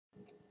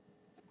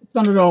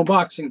Thunderdome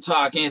Boxing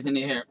Talk,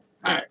 Anthony here.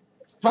 Alright,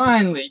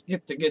 finally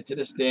get to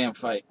this damn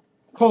fight.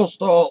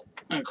 Postol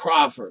and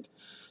Crawford.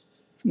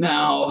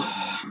 Now,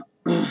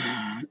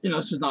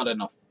 this is not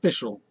an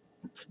official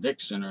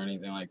prediction or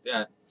anything like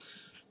that.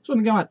 Just want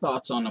to get my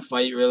thoughts on the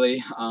fight, really.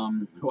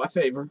 Who I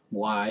favor,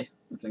 why,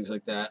 and things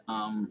like that.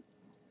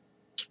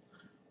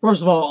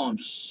 First of all, I'm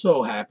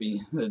so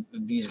happy that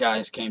these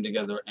guys came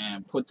together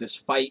and put this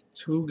fight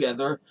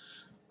together.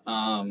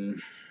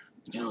 It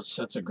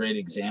sets a great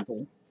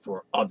example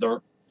for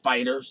other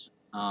fighters.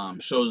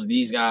 Shows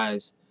these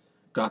guys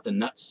got the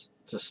nuts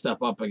to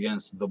step up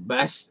against the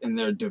best in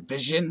their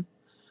division.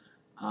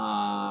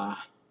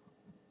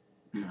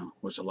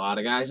 Which a lot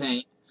of guys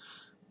ain't.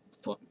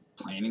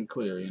 Plain and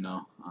clear,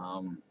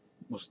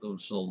 was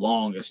the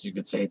longest you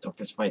could say it took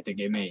this fight to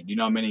get made. You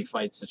know how many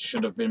fights that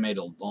should have been made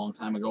a long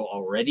time ago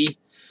already?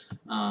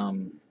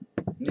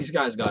 These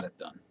guys got it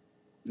done.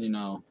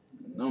 No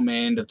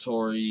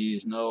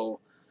mandatories, no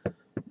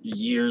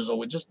years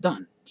away, just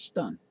done.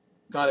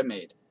 Got it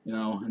made.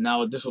 And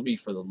now this will be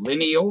for the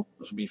lineal,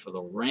 this will be for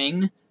the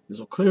ring. This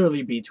will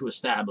clearly be to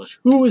establish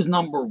who is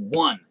number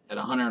one at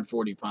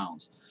 140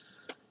 pounds.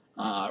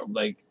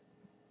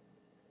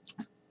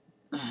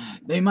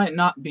 They might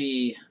not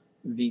be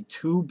the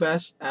two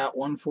best at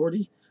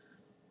 140,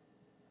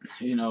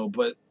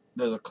 but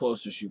they're the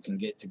closest you can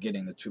get to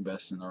getting the two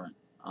best in the ring.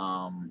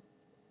 And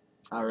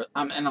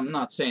I'm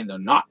not saying they're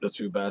not the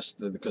two best,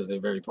 because they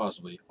very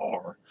possibly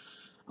are.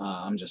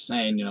 I'm just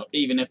saying,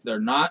 even if they're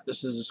not,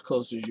 this is as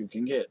close as you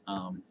can get.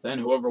 Then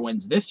whoever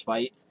wins this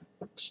fight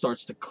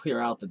starts to clear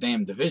out the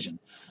damn division.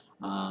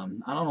 I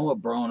don't know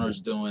what Broner's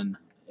doing.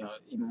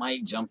 He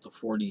might jump to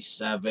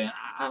 47.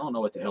 I don't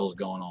know what the hell's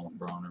going on with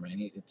Broner,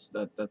 man.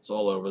 That's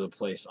all over the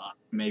place.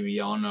 Maybe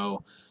y'all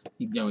know,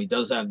 he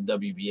does have the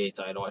WBA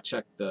title. I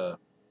checked the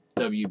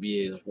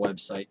WBA's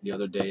website the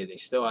other day. They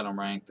still had him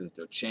ranked as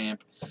their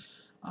champ.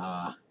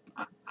 I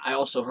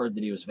also heard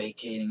that he was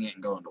vacating it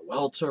and going to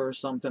welter or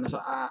something. So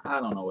I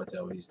don't know what the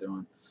hell he's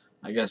doing.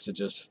 I guess it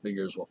just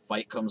figures what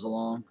fight comes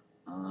along.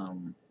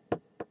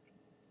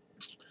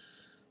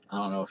 I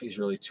don't know if he's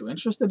really too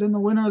interested in the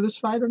winner of this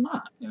fight or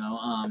not.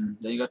 Then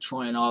you got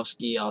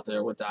Troyanovsky out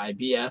there with the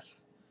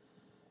IBF.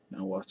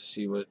 We'll have to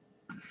see what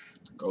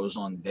goes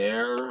on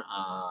there.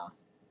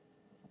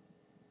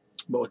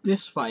 But with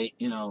this fight,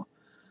 I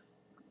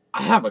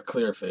have a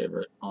clear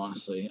favorite,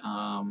 honestly.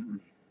 I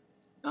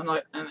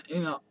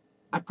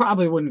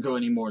probably wouldn't go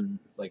any more than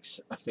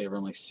a favor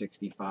in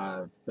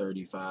 65,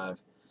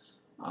 35.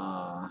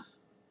 Because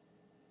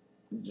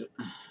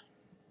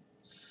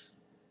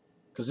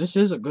this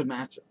is a good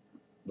matchup.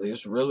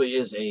 This really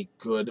is a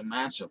good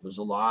matchup. There's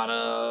a lot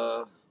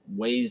of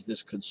ways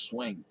this could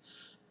swing.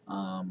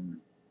 I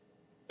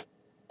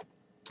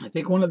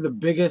think one of the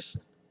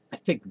biggest,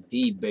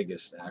 the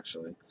biggest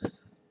actually,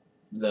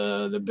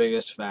 the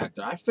biggest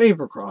factor, I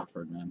favor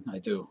Crawford, man. I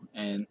do.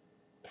 And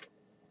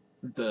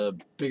the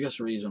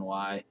biggest reason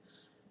why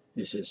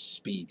is his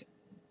speed.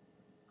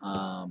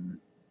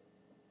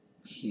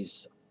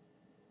 He's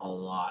a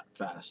lot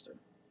faster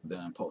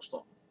than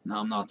Postol. Now,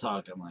 I'm not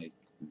talking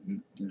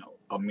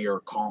Amir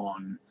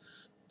Khan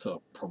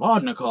to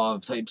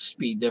Provodnikov type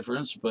speed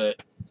difference,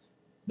 but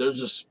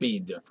there's a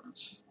speed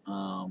difference.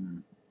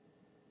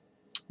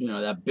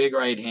 That big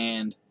right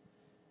hand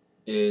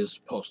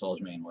is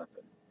Postol's main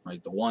weapon,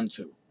 right? The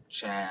 1-2,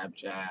 jab,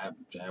 jab,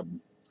 jab,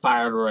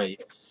 fired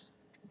right.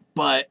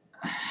 But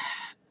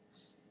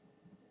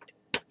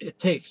it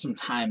takes some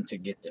time to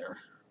get there.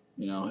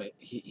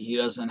 He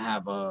doesn't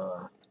have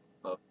a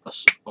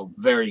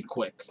very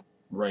quick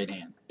right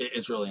hand.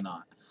 It's really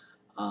not.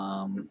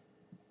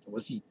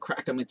 Was he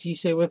cracking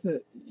Matisse with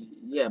it?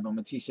 Yeah, but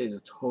Matisse is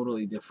a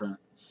totally different.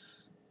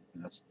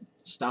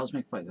 Styles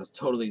make fight.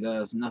 That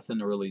has nothing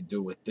to really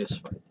do with this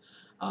fight.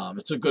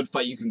 It's a good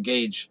fight. You can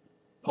gauge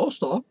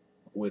Postol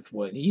with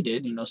what he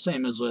did.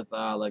 Same as with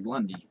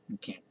Lundy. You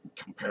can't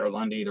compare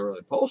Lundy to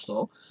really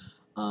Postol.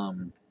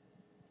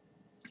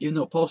 Even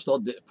though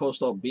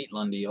Postol beat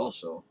Lundy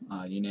also,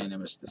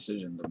 unanimous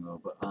decision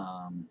though. But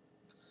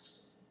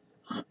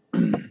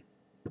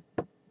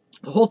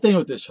the whole thing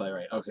with this fight,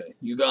 right? Okay,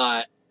 you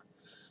got.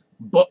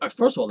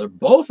 First of all, they're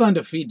both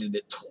undefeated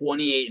at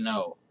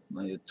 28-0.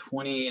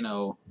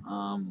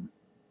 28-0.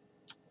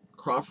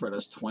 Crawford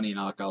has 20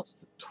 knockouts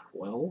to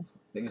 12.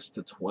 I think it's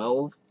to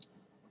 12.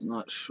 I'm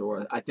not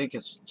sure. I think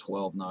it's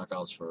 12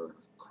 knockouts for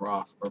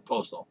Crawford or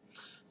Postol.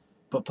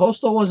 But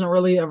Postol wasn't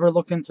really ever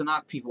looking to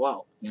knock people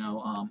out.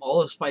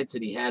 All his fights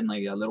that he had in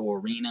a little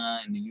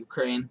arena in the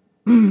Ukraine,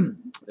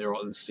 they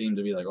seemed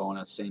to be all in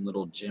that same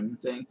little gym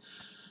thing.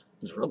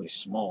 It was really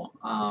small.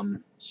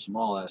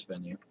 Small ass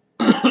venue.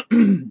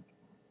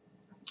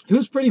 He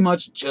was pretty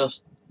much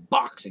just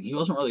boxing. He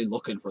wasn't really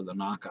looking for the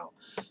knockout.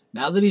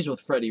 Now that he's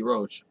with Freddie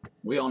Roach,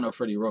 we all know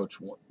Freddie Roach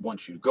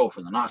wants you to go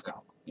for the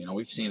knockout.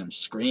 We've seen him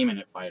screaming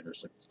at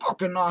fighters,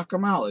 fucking knock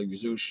him out, like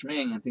Zhu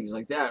Schming and things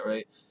like that,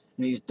 right?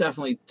 And he's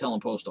definitely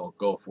telling Postol,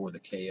 go for the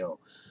KO.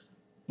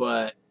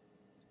 But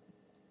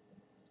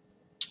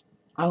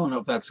I don't know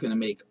if that's going to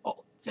make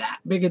that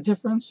big a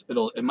difference.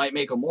 It might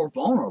make him more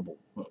vulnerable.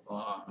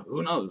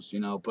 Who knows, you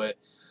know? But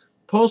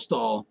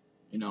Postol,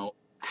 you know,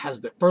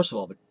 has the first of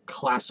all the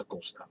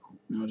classical style.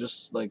 You know,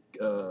 just like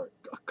a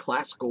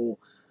classical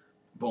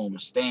boom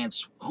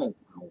stance. Oh,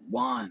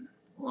 1,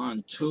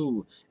 1,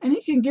 2, and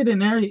he can get in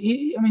there. I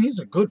mean, he's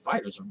a good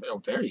fighter. He's a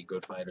very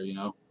good fighter. You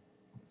know,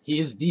 he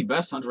is the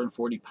best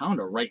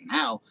 140-pounder right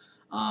now.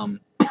 I'm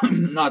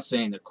not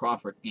saying that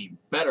Crawford ain't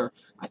better.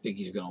 I think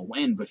he's gonna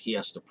win, but he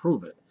has to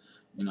prove it.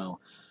 You know,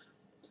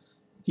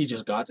 he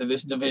just got to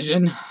this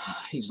division.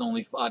 He's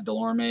only fought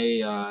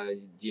Delorme,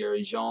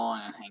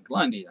 Dirigeant, and Hank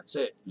Lundy. That's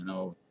it. You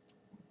know,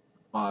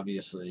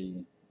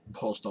 obviously,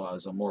 Postol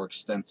has a more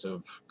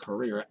extensive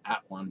career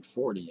at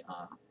 140.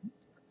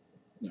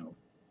 You know,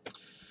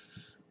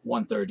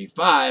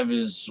 135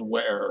 is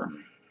where,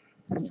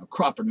 you know,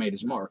 Crawford made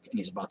his mark, and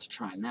he's about to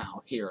try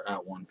now here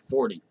at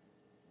 140.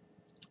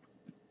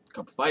 A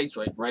couple fights,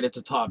 right at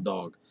the top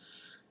dog.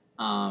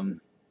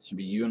 Should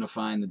be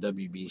unifying the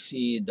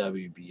WBC,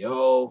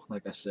 WBO.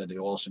 Like I said,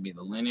 it'll also be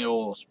the lineal,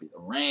 also be the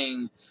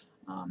ring.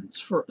 It's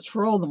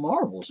for all the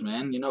marbles,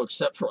 man. You know,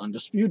 except for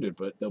undisputed,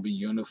 but they'll be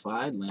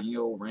unified,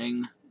 lineal,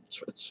 ring.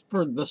 It's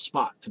for the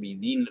spot to be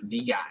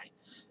the guy.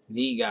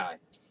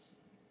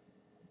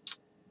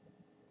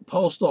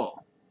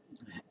 Postol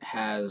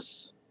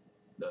has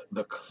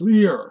the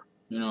clear.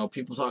 You know,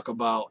 people talk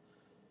about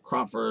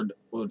Crawford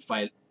would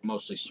fight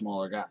mostly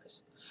smaller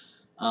guys.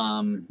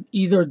 Not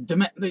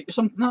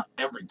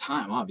every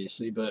time,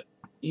 obviously, but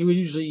he would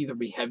usually either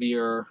be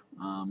heavier,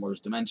 or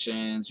his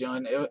dimensions, you know,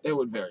 and it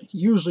would vary. He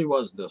usually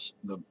was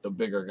the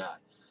bigger guy,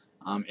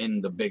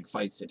 in the big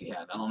fights that he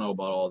had. I don't know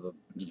about all the,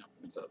 you know,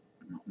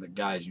 the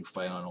guys you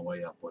fight on the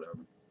way up, whatever.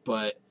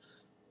 But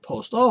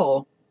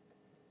Postol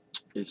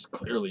is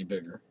clearly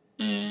bigger,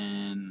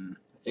 and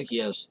I think he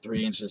has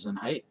 3 inches in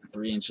height,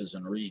 3 inches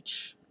in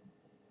reach.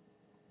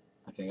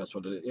 I think that's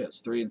what it is. Yeah, it's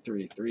 3 and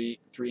 3.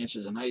 3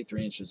 inches in height,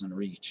 3 inches in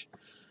reach.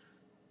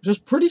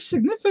 Just pretty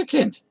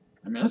significant.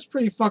 I mean, that's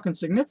pretty fucking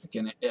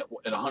significant at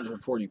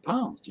 140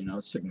 pounds. You know,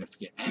 it's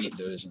significant any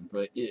division,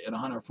 but at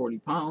 140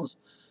 pounds,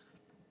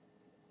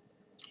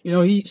 you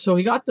know, he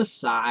got the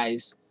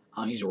size.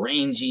 He's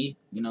rangy.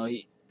 You know,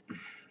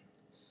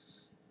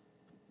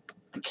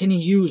 can he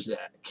use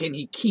that? Can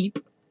he keep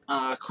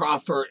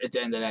Crawford at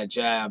the end of that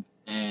jab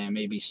and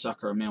maybe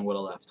sucker him in with a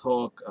left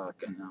hook?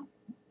 You know,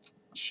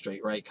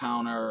 straight right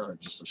counter or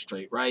just a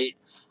straight right.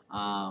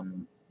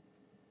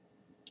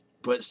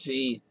 But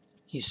see,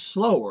 he's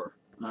slower.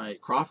 All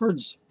right,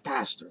 Crawford's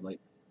faster,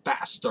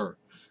 faster.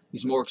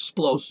 He's more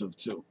explosive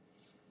too.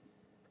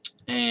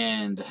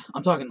 And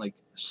I'm talking like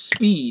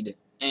speed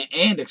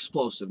and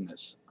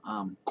explosiveness.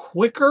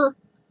 Quicker,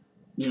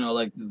 you know,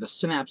 like the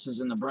synapses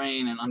in the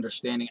brain and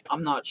understanding.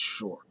 I'm not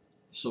sure.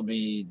 This will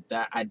be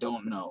that. I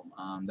don't know.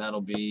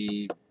 That'll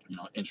be, you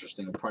know,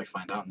 interesting. We'll probably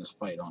find out in this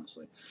fight,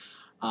 honestly.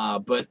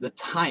 But the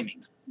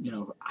timing, you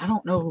know, I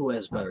don't know who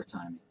has better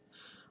timing.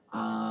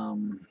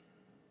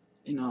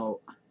 You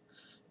know,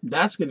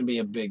 that's going to be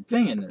a big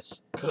thing in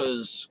this,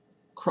 because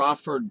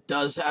Crawford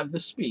does have the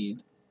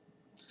speed.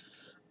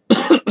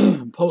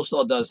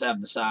 Postol does have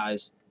the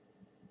size,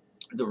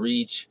 the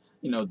reach,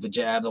 you know, the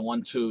jab, the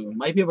 1-2.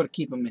 Might be able to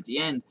keep him at the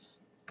end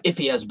if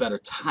he has better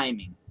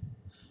timing.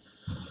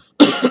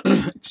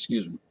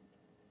 Excuse me.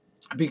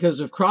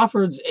 Because if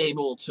Crawford's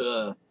able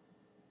to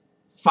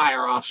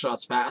fire off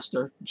shots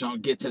faster,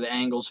 get to the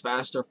angles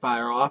faster,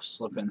 fire off,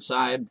 slip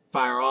inside,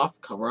 fire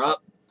off, cover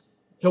up,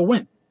 he'll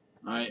win.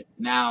 All right.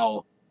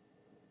 Now,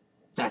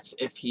 that's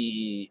if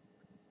he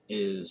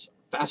is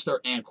faster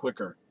and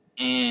quicker,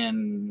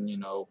 and, you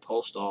know,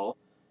 Postol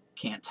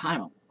can't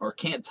time him, or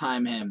can't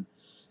time him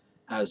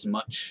as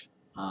much.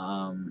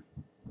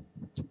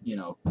 You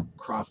know,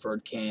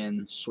 Crawford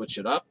can switch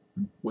it up,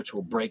 which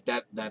will break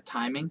that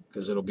timing,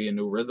 because it'll be a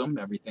new rhythm.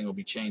 Everything will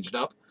be changed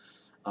up.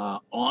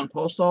 On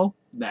Postol,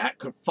 that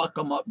could fuck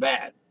him up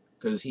bad,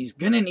 because he's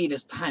going to need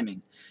his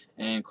timing,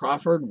 and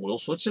Crawford will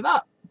switch it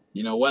up.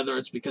 You know, whether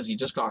it's because he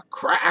just got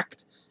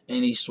cracked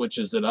and he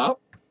switches it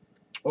up,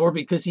 or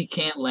because he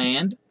can't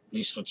land,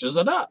 he switches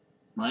it up,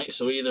 right?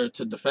 So either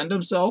to defend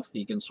himself,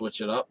 he can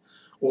switch it up,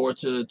 or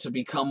to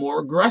become more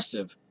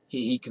aggressive,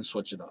 he can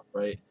switch it up,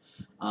 right?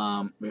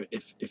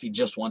 If he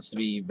just wants to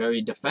be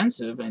very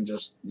defensive and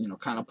just, you know,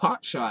 kind of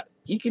pot shot,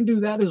 he can do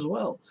that as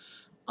well.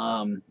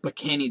 But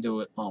can he do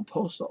it on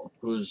Postol,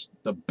 who's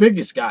the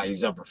biggest guy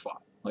he's ever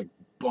fought, like,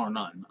 bar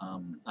none?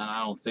 And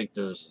I don't think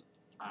there's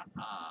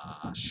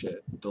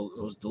shit.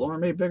 Was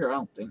Delorme bigger? I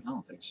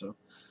don't think so.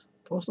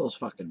 Postol's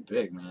fucking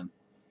big, man.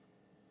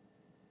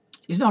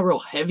 He's not real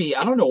heavy.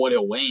 I don't know what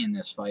he'll weigh in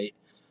this fight.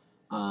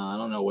 I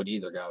don't know what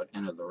either guy would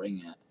enter the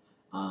ring at.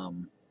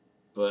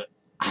 But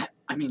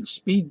I mean,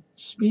 speed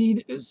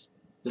is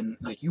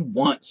like, you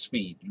want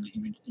speed.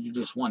 You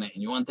just want it,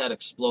 and you want that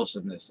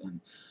explosiveness, and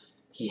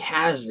he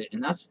has it,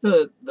 and that's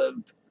the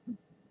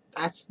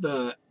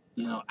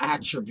you know,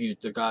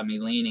 attribute that got me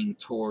leaning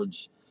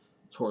towards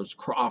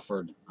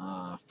Crawford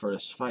for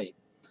this fight.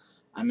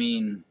 I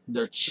mean,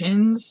 their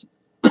chins.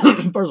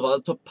 First of all,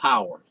 the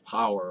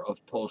power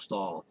of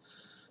Postol.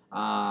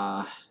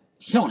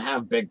 He don't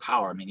have big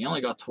power. I mean, he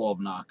only got 12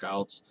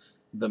 knockouts.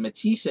 The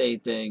Matisse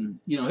thing,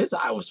 you know, his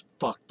eye was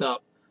fucked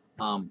up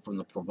from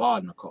the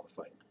Provodnikov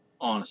fight,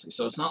 honestly.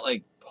 So it's not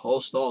like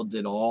Postol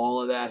did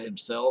all of that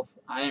himself.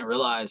 I didn't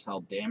realize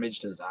how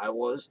damaged his eye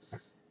was,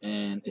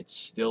 and it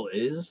still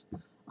is.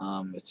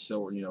 It's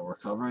still, you know,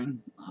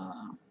 recovering.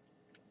 I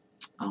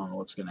don't know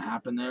what's going to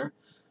happen there.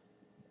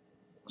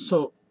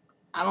 So,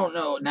 I don't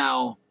know.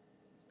 Now,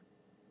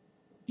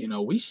 you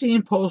know, we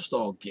seen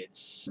Postol get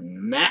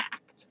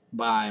smacked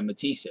by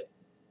Matisse.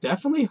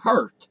 Definitely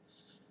hurt.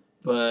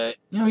 But,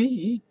 you know,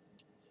 he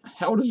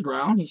held his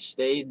ground. He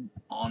stayed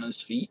on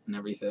his feet and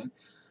everything.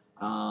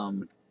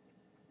 And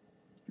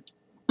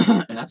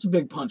that's a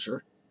big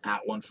puncher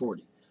at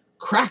 140.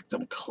 Cracked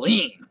him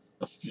clean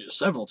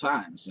several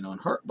times, you know,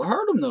 and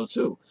hurt him, though,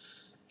 too.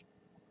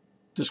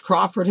 Does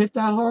Crawford hit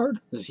that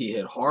hard? Does he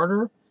hit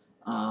harder?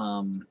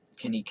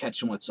 Can he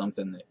catch him with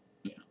something that,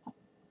 you know,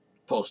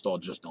 Postol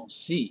just don't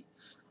see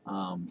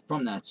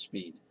from that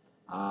speed?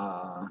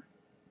 And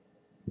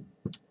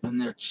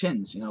their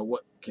chins, you know,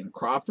 what can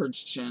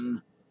Crawford's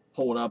chin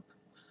hold up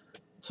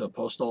to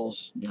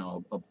Postol's, you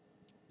know,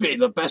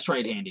 the best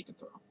right hand he can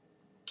throw?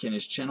 Can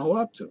his chin hold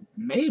up to it?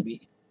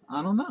 Maybe.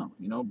 I don't know,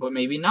 you know, but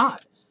maybe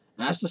not.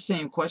 And that's the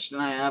same question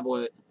I have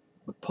with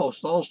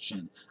Postol's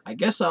chin. I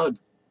guess I would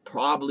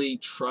probably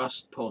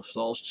trust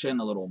Postol's chin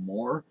a little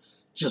more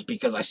just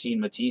because I seen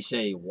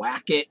Matisse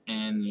whack it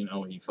and, you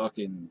know, he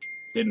fucking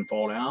didn't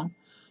fall down.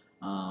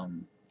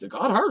 It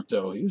got hurt,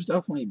 though. He was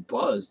definitely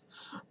buzzed.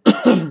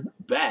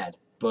 Bad.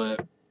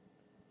 But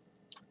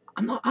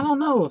I don't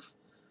know if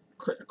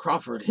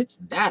Crawford hits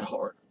that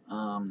hard.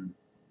 I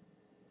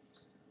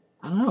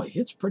don't know. He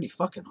hits pretty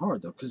fucking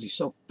hard, though, because he's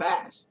so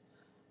fast.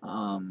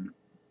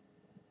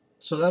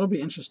 So that'll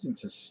be interesting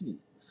to see.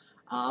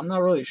 I'm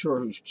not really sure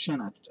whose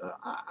chin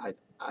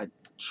I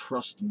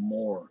trust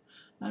more.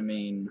 I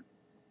mean,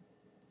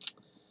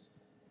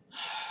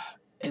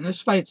 and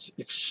this fight's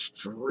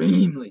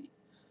extremely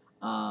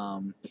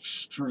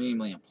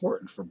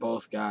important for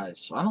both guys.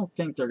 So I don't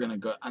think they're gonna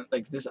go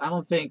like this. I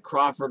don't think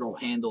Crawford will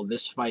handle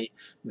this fight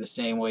the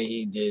same way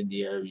he did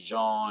the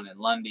Jean and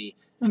Lundy,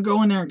 and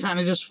go in there and kind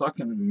of just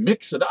fucking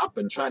mix it up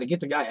and try to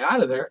get the guy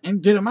out of there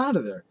and get him out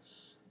of there.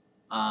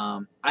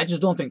 I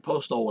just don't think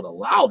Postol would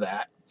allow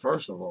that.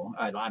 First of all,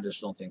 I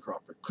just don't think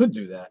Crawford could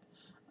do that.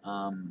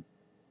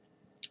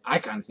 I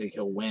kind of think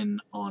he'll win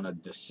on a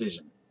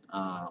decision,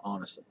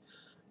 honestly.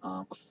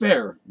 A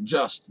fair,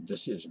 just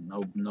decision.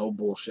 No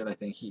bullshit. I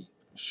think he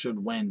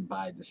should win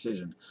by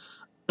decision.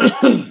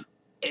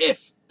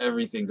 If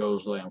everything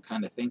goes the way I'm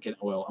kind of thinking,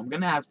 well, I'm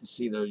going to have to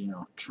see their, you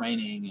know,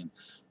 training and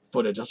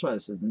footage. That's why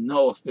this is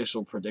no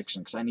official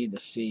prediction, because I need to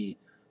see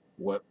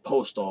what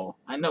Postol,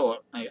 I know,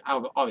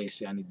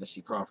 obviously I need to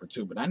see Crawford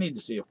too, but I need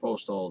to see if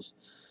Postol's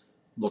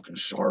looking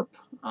sharp,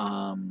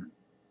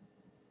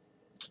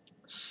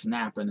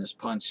 snapping his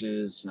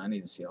punches. I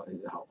need to see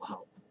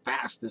how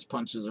fast his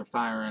punches are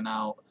firing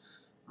out.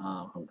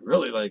 I would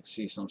really like to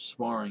see some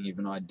sparring,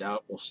 even though I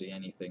doubt we'll see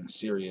anything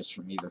serious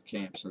from either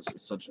camp, since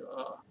it's such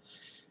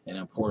an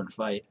important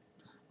fight.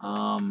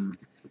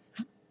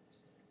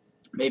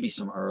 Maybe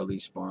some early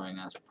sparring.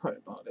 That's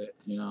probably about it,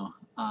 you know.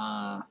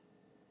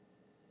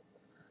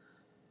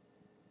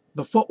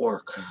 The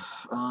footwork,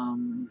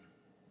 man,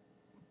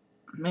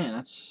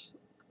 that's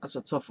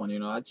a tough one. You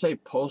know, I'd say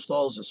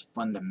Postol's is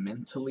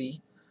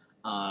fundamentally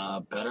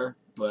better,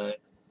 but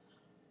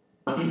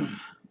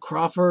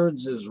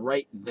Crawford's is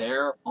right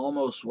there,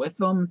 almost with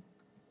him,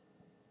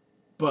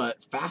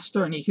 but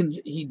faster, and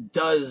he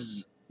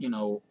does, you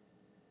know,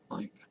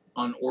 like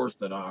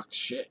unorthodox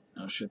shit,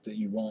 you know, shit that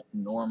you won't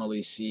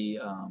normally see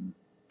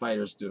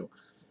fighters do.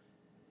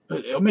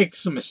 He'll make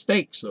some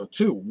mistakes though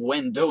too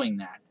when doing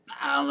that.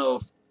 I don't know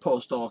if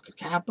Postol could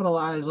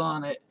capitalize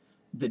on it.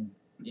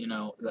 You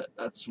know,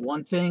 that's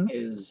one thing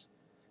is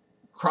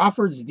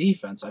Crawford's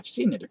defense. I've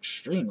seen it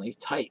extremely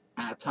tight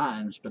at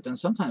times, but then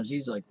sometimes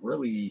he's like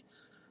really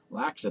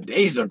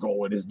lackadaisical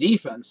with his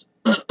defense.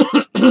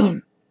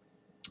 I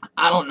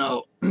don't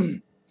know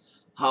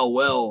how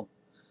well,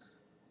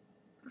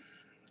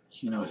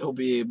 you know, he'll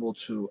be able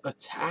to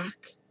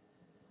attack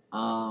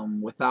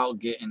without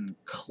getting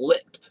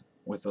clipped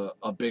with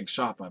a big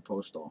shot by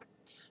Postol.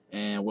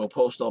 And will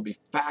Postol be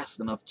fast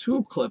enough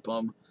to clip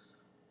him?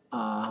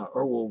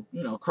 Or will,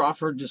 you know,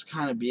 Crawford just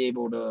kind of be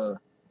able to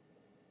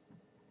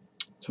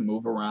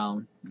move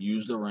around,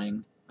 use the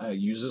ring,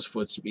 use his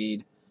foot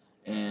speed,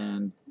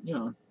 and, you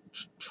know,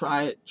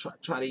 try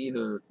to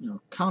either, you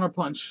know,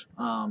 counterpunch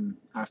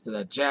after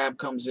that jab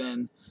comes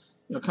in,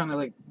 you know, kind of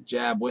like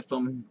jab with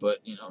him, but,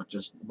 you know,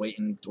 just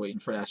waiting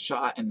for that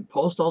shot. And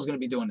Postol's going to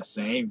be doing the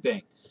same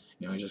thing.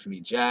 You know, he's just going to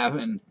be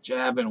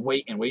jabbing,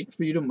 waiting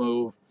for you to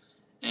move.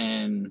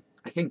 And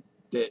I think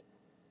that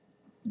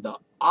the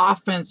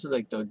offense,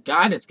 like the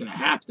guy that's going to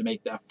have to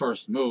make that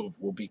first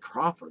move will be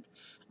Crawford.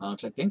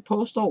 Because I think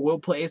Postol will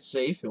play it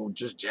safe. He'll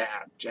just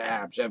jab,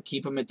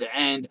 keep him at the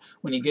end.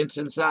 When he gets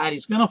inside,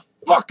 he's going to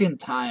fucking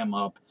tie him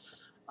up.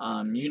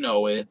 You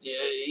know it.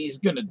 He's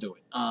going to do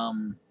it.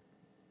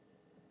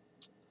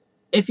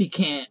 if he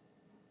can't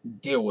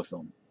deal with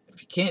them. If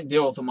he can't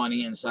deal with them on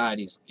the inside,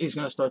 he's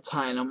going to start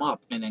tying them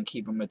up and then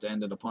keep them at the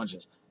end of the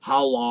punches.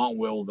 How long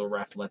will the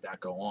ref let that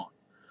go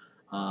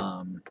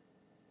on?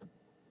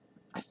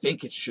 I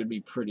think it should be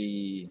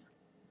pretty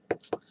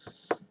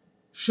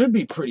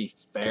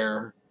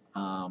fair.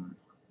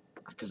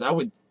 Because I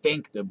would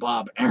think that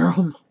Bob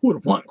Arum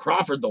would want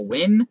Crawford to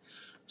win.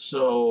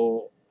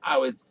 So I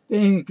would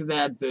think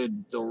that the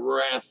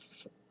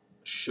ref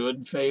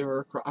should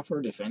favor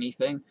Crawford, if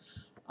anything.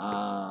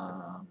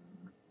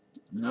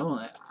 No,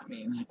 I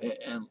mean,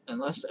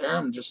 unless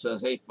Arum just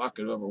says, hey, fuck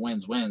it, whoever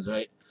wins, wins,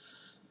 right?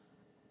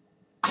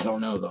 I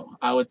don't know, though.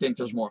 I would think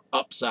there's more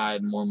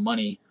upside, more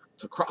money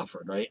to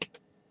Crawford, right?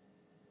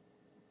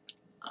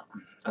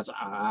 That's what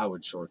I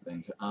would sure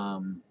think.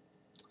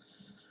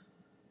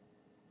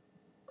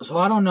 So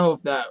I don't know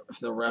if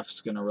the ref's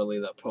gonna really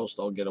let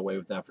Postol get away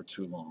with that for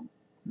too long,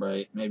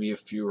 right? Maybe a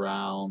few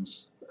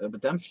rounds,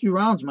 but them few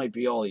rounds might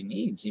be all he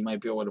needs. He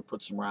might be able to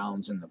put some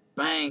rounds in the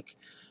bank,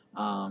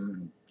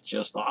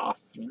 just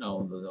off, you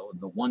know,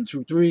 the 1,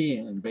 2, 3,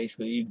 and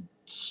basically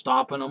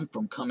stopping him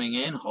from coming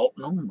in,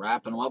 halting him,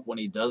 wrapping him up when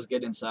he does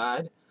get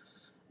inside,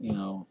 you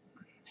know,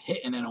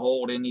 hitting and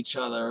holding each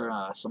other.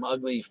 Some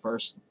ugly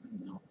first,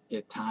 you know,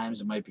 at times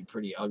it might be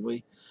pretty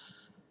ugly.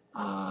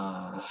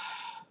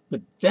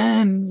 But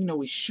then, you know,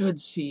 we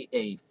should see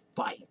a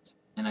fight.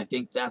 And I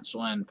think that's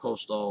when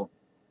Postol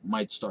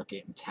might start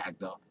getting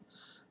tagged up.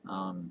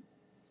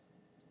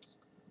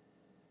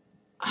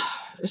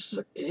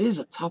 It is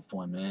a tough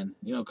one, man.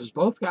 You know, because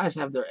both guys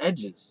have their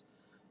edges.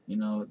 You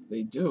know,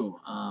 they do.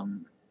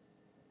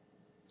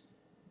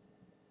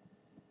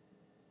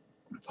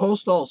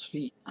 Postol's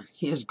feet,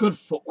 he has good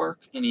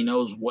footwork, and he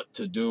knows what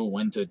to do,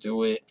 when to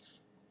do it.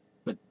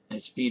 But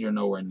his feet are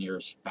nowhere near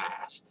as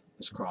fast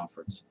as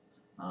Crawford's.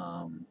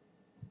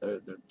 They're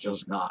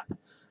just not.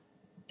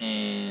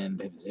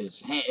 And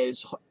his hand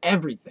is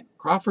everything.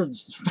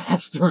 Crawford's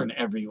faster in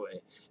every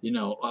way. You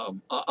know,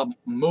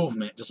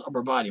 movement, just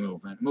upper body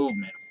movement,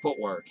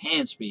 footwork,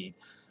 hand speed.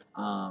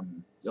 The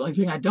only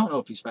thing I don't know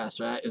if he's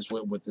faster at is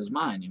with his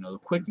mind. You know, the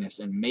quickness,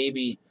 and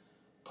maybe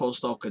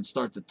Postol could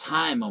start to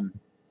time him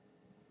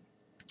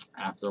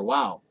after a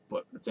while.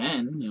 But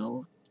then, you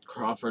know,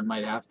 Crawford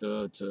might have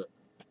to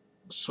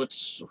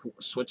switch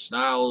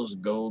styles,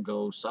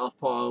 go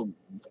southpaw,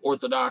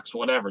 orthodox,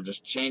 whatever.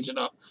 Just change it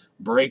up,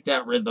 break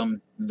that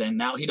rhythm. Then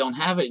now he don't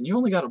have it, and you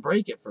only got to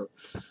break it for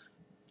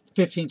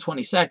 15,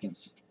 20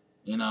 seconds,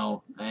 you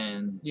know,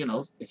 and, you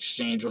know,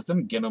 exchange with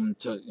him, get him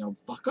to, you know,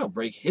 fuck up,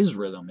 break his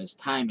rhythm, his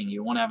timing.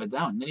 You won't have it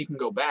down. And then you can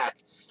go back,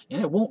 and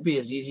it won't be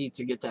as easy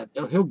to get that.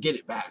 He'll get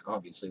it back,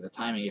 obviously, the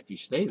timing if you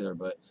stay there,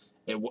 but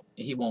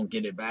he won't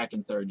get it back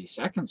in 30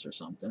 seconds or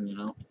something, you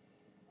know.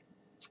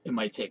 It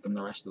might take him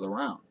the rest of the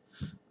round.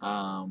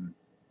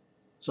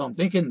 So I'm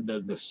thinking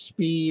the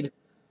speed,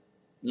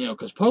 you know,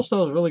 because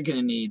Postol is really going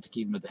to need to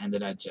keep him at the end of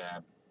that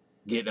jab,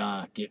 get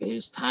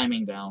his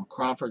timing down,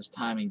 Crawford's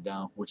timing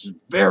down, which is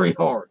very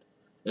hard.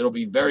 It'll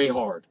be very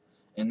hard,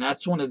 and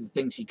that's one of the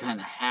things he kind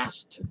of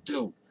has to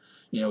do.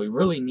 You know, he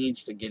really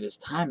needs to get his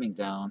timing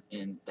down,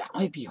 and that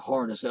might be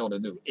hard as hell to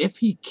do. If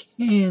he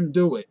can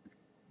do it,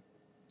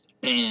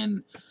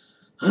 and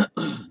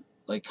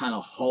like kind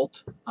of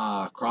halt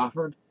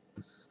Crawford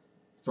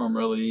from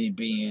really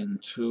being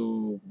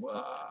too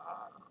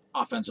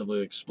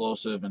offensively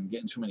explosive and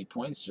getting too many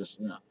points, just,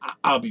 you know,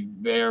 I'll be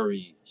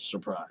very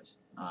surprised.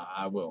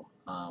 I will.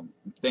 I'm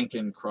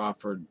thinking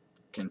Crawford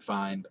can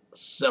find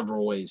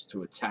several ways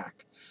to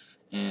attack,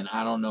 and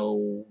I don't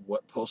know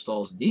what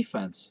Postol's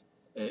defense,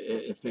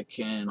 if it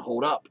can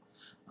hold up,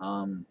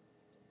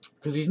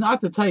 because he's not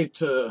the type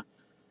to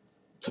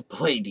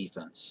play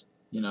defense.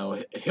 You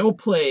know, he'll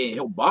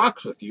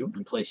box with you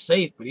and play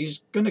safe, but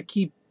he's gonna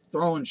keep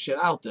throwing shit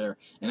out there,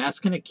 and that's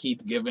going to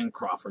keep giving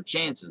Crawford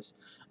chances.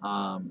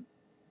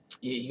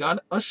 He got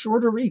a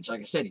shorter reach.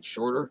 Like I said, he's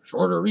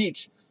shorter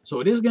reach. So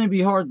it is going to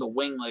be hard to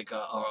wing like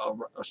a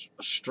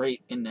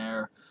straight in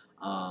there,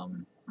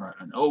 or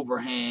an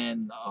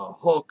overhand, a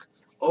hook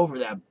over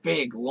that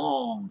big,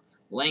 long,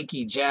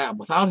 lanky jab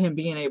without him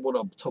being able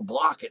to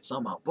block it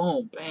somehow.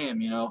 Boom,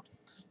 bam, you know.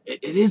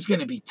 It is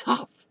going to be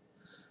tough.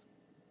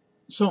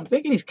 So I'm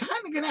thinking he's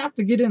kind of going to have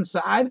to get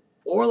inside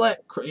or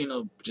let, you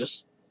know,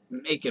 just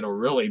make it a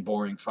really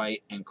boring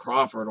fight, and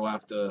Crawford will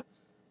have to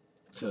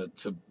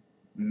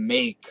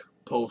make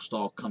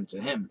Postol come to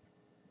him,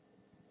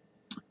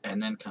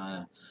 and then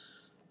kind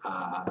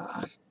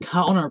of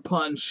counter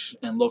punch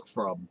and look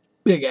for a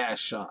big ass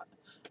shot,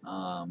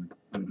 and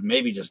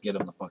maybe just get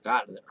him the fuck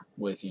out of there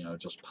with, you know,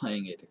 just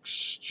playing it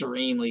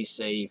extremely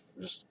safe,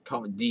 just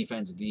cover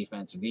defense,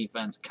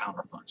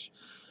 counter punch.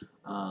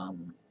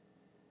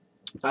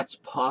 That's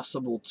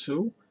possible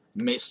too.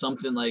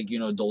 Something like, you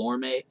know,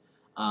 Delorme.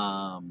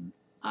 I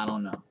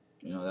don't know.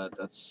 You know,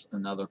 that's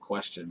another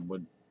question.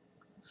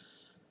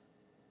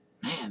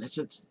 Man, it's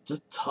a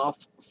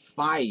tough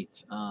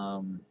fight.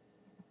 I'm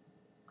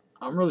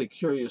really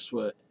curious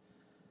who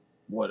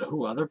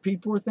other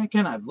people are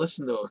thinking. I've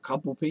listened to a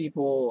couple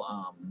people.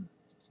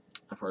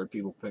 I've heard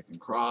people picking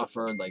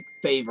Crawford, like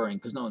favoring,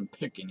 because no one's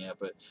picking yet,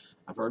 but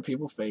I've heard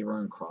people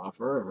favoring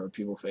Crawford. I've heard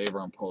people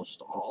favoring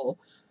Postol.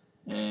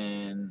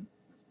 And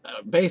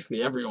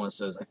basically everyone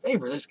says, I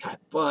favor this guy,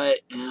 but,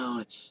 you know,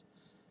 it's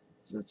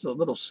a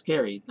little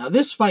scary. Now,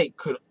 this fight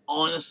could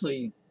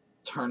honestly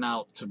turn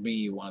out to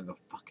be one of the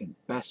fucking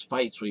best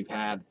fights we've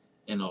had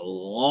in a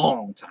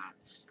long time.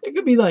 It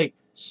could be like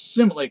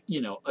like,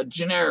 you know, a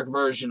generic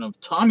version of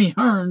Tommy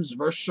Hearns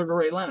versus Sugar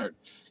Ray Leonard.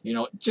 You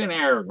know,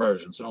 generic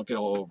version, so don't get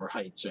all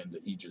overhyped saying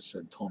that he just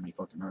said Tommy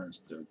fucking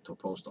Hearns to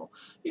Postol.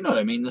 You know what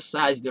I mean? The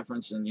size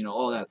difference and, you know,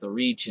 all that, the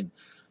reach, and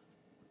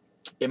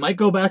it might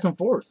go back and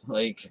forth.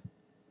 Like,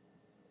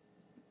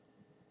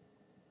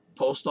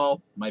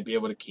 Postol might be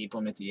able to keep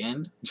him at the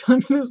end. I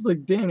mean, it's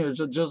like, damn,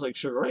 it's just like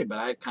Sugar Ray, but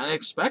I kind of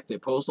expect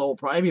it. Postol will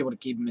probably be able to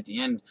keep him at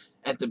the end,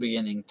 at the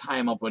beginning, tie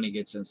him up when he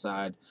gets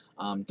inside,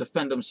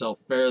 defend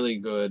himself fairly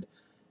good,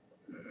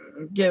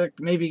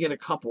 maybe get a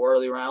couple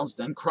early rounds.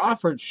 Then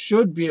Crawford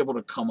should be able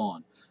to come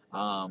on.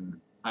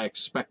 I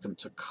expect him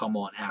to come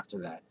on after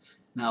that.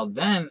 Now,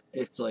 then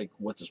it's like,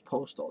 what does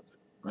Postol do,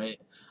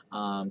 right?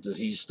 Does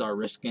he start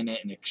risking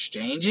it and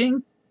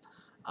exchanging?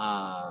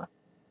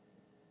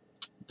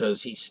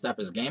 Does he step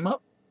his game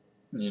up,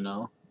 you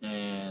know,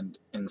 and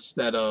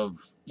instead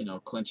of, you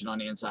know, clinching on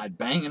the inside,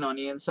 banging on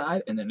the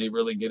inside, and then they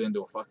really get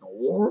into a fucking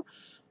war?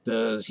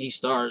 Does he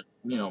start,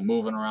 you know,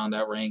 moving around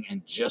that ring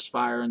and just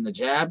firing the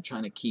jab,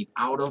 trying to keep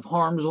out of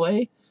harm's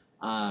way,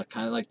 kind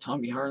of like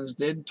Tommy Hearns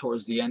did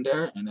towards the end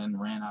there, and then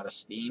ran out of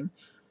steam?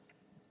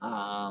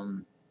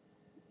 And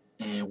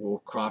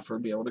will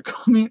Crawford be able to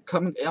come in?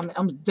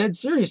 I'm dead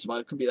serious about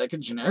it. It could be like a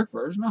generic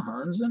version of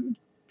Hearns and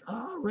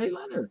Ray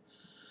Leonard.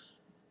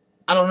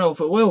 I don't know if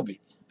it will be.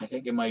 I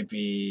think it might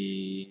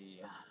be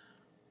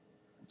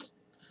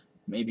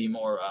maybe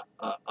more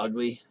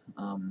ugly.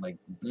 Like,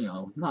 you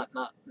know, not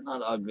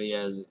ugly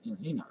as,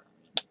 you know,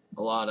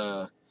 a lot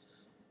of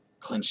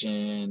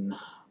clinching,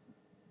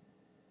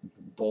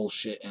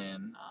 bullshit,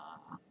 and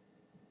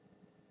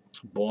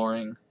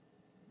boring.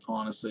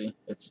 Honestly,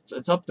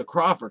 it's up to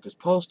Crawford, because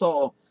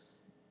Postol,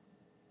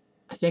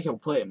 I think he'll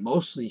play it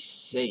mostly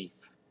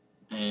safe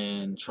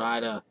and try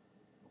to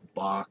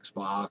box,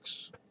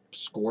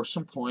 score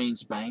some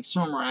points, bang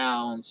some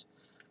rounds,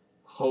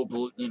 hope,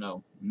 you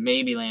know,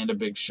 maybe land a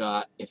big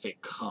shot if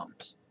it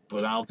comes.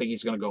 But I don't think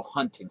he's going to go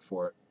hunting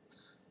for it.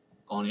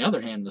 On the other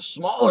hand, the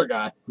smaller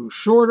guy, who's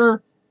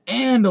shorter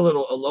and a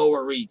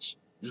lower reach,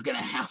 is going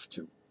to have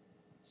to.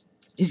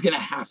 He's going to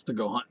have to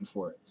go hunting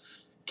for it.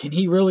 Can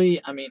he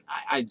really? I mean,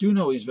 I do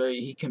know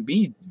he can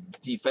be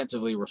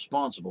defensively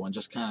responsible and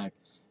just kind of,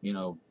 you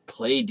know,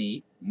 play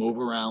deep, move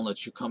around,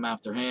 let you come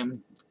after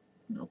him,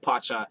 you know,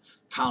 pot shot,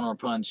 counter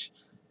punch.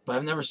 But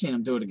I've never seen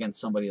him do it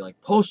against somebody like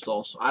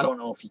Postol, so I don't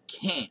know if he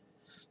can.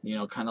 You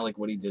know, kind of like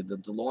what he did to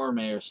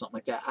Delorme or something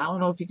like that. I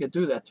don't know if he could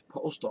do that to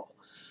Postol.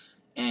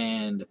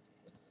 And,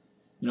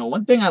 you know,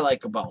 one thing I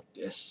like about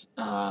this,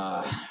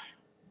 as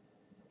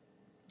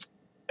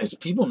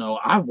people know,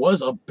 I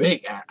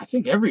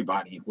think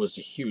everybody was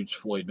a huge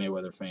Floyd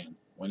Mayweather fan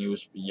when he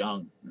was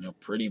young. You know,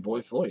 pretty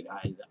boy Floyd.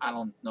 I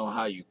don't know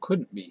how you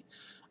couldn't be.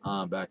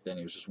 Back then,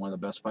 he was just one of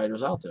the best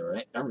fighters out there,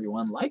 right?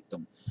 Everyone liked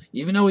him,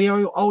 even though he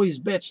always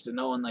bitched and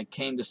no one like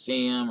came to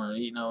see him, or,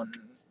 you know,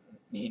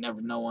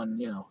 no one,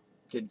 you know,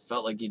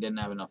 felt like he didn't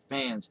have enough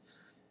fans.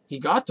 He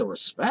got the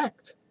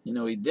respect, you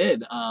know, he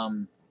did.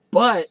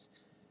 But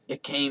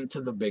it came to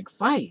the big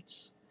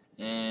fights,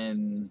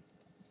 and,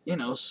 you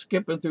know,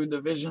 skipping through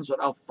divisions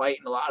without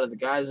fighting a lot of the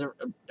guys.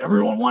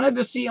 Everyone wanted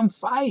to see him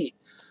fight,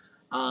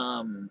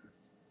 and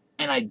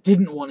I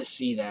didn't want to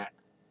see that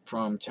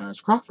from Terence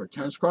Crawford.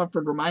 Terence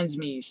Crawford reminds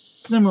me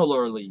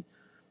similarly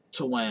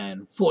to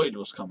when Floyd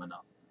was coming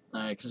up.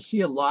 Because I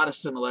see a lot of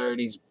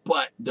similarities,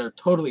 but they're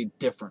totally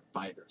different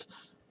fighters.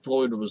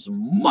 Floyd was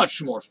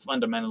much more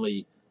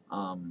fundamentally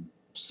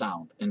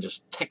sound and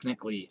just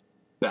technically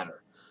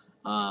better.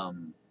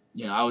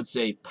 You know, I would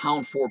say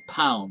pound for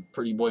pound,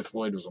 Pretty Boy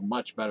Floyd was a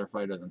much better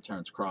fighter than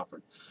Terence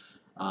Crawford.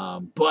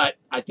 But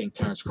I think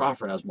Terence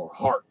Crawford has more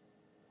heart.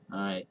 All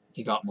right,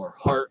 he got more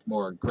heart,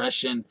 more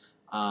aggression.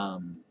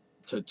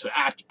 To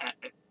act.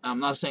 I'm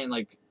not saying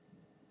like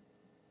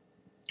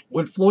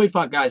when Floyd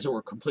fought guys that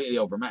were completely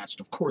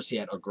overmatched, of course he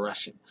had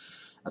aggression.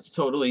 That's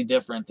totally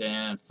different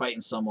than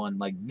fighting someone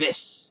like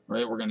this,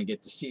 right? We're going to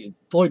get to see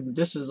Floyd.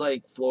 This is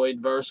like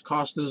Floyd versus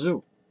Costa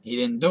Zoo. He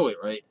didn't do it,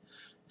 right?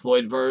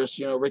 Floyd versus,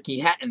 you know, Ricky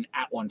Hatton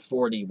at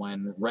 140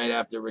 when right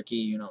after Ricky,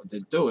 you know,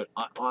 did do it.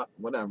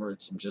 Whatever.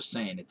 I'm just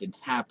saying it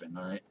didn't happen,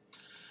 all right?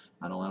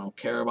 I don't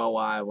care about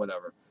why,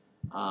 whatever.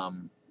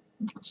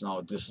 That's not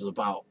what this is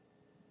about.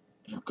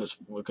 You know, because,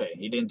 okay,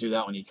 he didn't do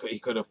that one. He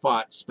could have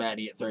fought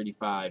Spatty at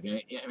 35. You know,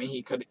 I mean,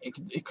 he could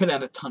have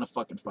had a ton of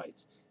fucking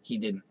fights. He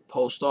didn't.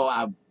 Postol,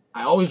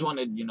 I always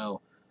wanted, you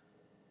know,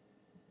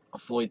 a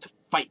Floyd to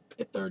fight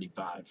at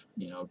 35.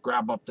 You know,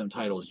 grab up them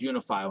titles,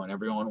 unify when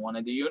everyone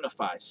wanted to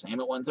unify. Same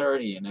at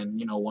 130, and then,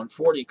 you know,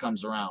 140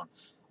 comes around.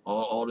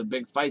 All the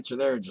big fights are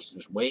there.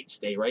 Just wait,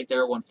 stay right there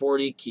at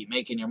 140. Keep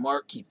making your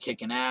mark. Keep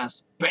kicking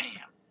ass. Bam.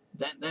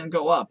 then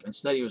go up.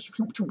 Instead, he was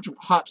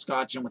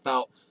hopscotching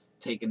without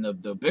taking the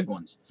big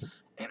ones.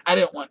 And I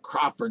didn't want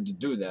Crawford to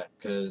do that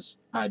because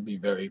I'd be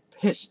very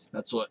pissed.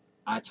 That's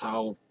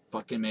how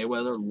fucking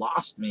Mayweather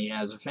lost me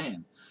as a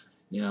fan.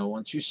 You know,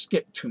 once you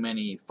skip too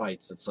many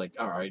fights, it's like,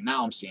 all right,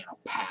 now I'm seeing a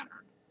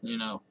pattern, you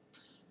know.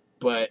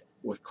 But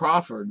with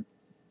Crawford,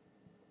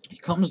 he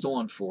comes to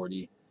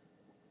 140.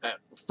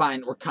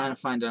 We're kind of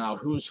finding out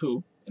who's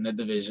who in the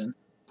division.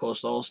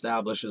 Postol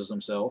establishes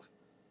himself.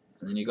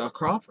 And then you got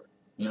Crawford,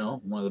 you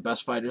know, one of the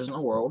best fighters in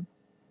the world.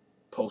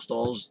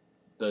 Postol's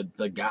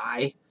the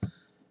guy.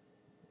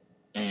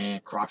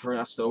 And Crawford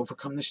has to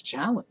overcome this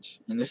challenge.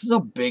 And this is a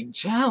big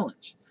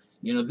challenge.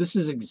 You know, this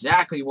is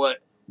exactly what,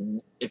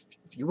 if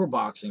you were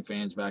boxing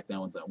fans back then,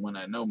 when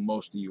I know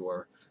most of you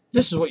were,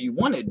 this is what you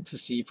wanted to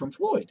see from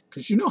Floyd.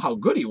 Because you know how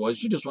good he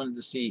was. You just wanted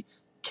to see,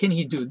 can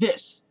he do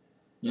this?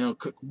 You know,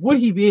 would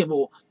he be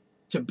able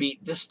to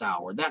beat this style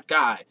or that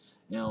guy?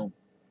 You know,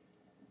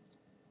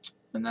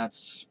 and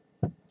this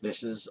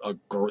is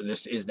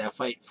that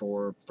fight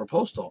for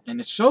Postol,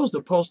 and it shows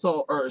that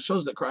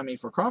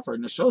for Crawford,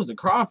 and it shows that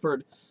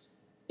Crawford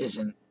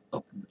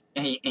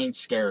ain't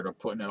scared of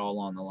putting it all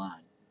on the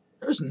line.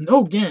 There's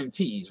no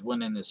guarantees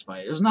winning this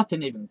fight. There's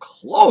nothing even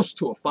close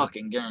to a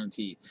fucking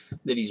guarantee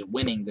that he's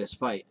winning this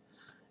fight,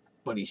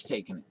 but he's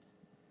taking it.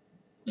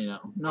 You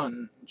know,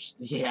 no,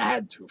 he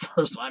had to.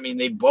 First, I mean,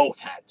 they both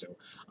had to.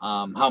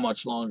 How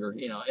much longer?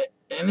 You know,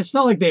 and it's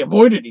not like they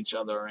avoided each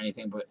other or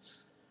anything, but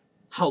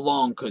how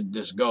long could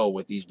this go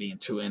with these being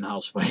two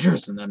in-house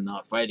fighters and them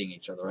not fighting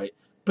each other, right?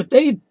 But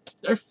they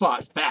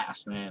fought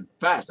fast, man,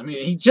 fast. I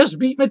mean, he just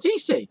beat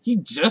Matisse. He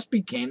just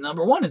became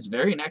 #1. His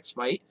very next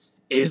fight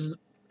is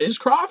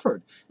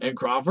Crawford, and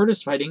Crawford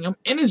is fighting him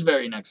in his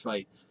very next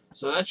fight.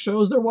 So that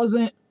shows there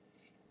wasn't.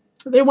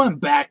 They went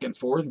back and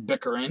forth,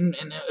 bickering,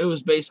 and it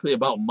was basically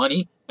about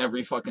money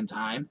every fucking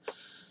time.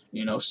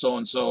 You know,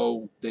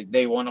 so-and-so,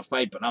 they want to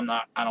fight, but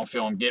I don't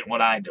feel I'm getting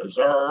what I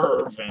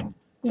deserve. And,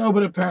 you know,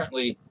 but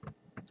apparently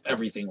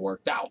everything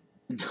worked out.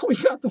 And now we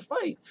got the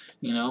fight,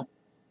 you know.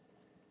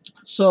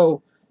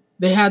 So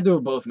they had to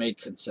have both made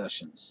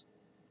concessions.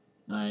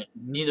 All right?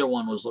 Neither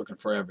one was looking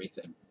for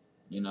everything,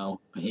 you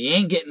know. He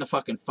ain't getting the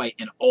fucking fight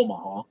in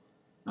Omaha.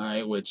 All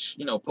right, which,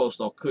 you know,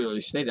 Postol clearly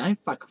stated, I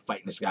ain't fucking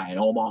fighting this guy in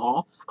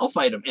Omaha. I'll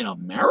fight him in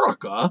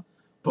America,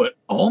 but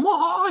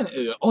Omaha?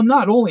 Oh,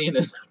 not only in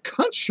his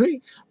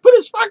country, but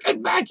his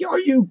fucking backyard. Are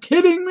you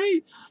kidding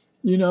me?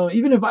 You know,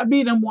 even if I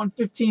beat him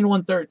 115,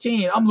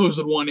 113, I'm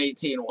losing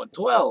 118,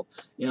 112.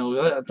 You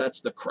know, that's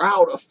the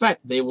crowd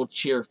effect. They will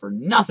cheer for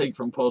nothing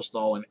from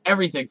Postol and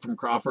everything from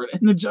Crawford,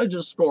 and the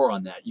judges score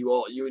on that. You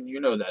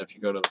know that if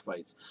you go to the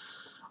fights.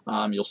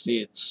 You'll see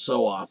it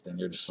so often.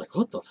 You're just like,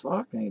 what the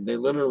fuck? They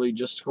literally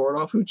just scored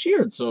off who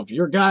cheered. So if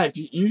your guy, if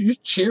you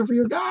cheer for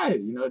your guy,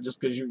 you know, just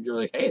because you're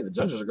like, hey, the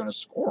judges are going to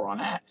score on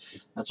that.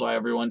 That's why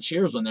everyone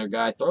cheers when their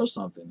guy throws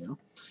something, you know.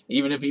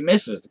 Even if he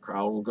misses, the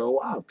crowd will go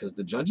wild because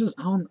the judges,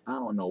 I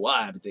don't know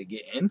why, but they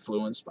get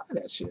influenced by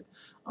that shit.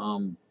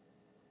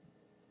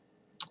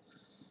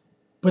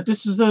 But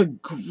this is a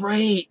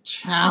great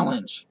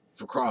challenge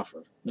for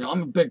Crawford. You know,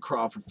 I'm a big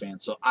Crawford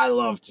fan, so I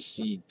love to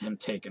see him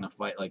taking a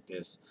fight like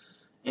this.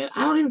 And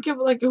I don't even give,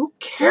 like, who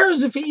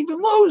cares if he even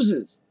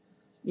loses?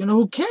 You know,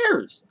 who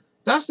cares?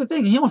 That's the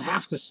thing. He don't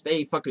have to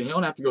stay fucking, he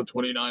don't have to go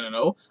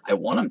 29-0. I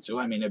want him to.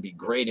 I mean, it'd be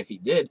great if he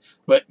did.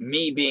 But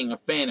me being a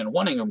fan and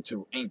wanting him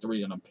to ain't the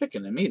reason I'm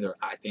picking him either.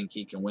 I think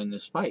he can win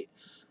this fight.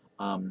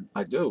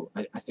 I do.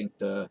 I think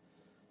the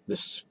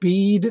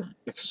speed,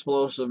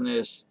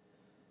 explosiveness,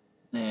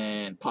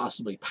 and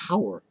possibly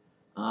power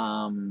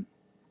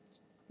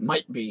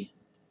might be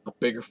a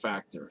bigger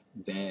factor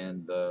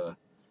than the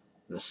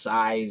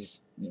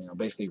size, you know,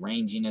 basically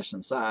ranginess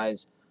and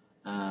size,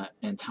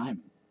 and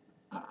timing.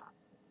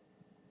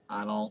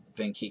 I don't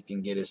think he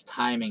can get his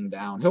timing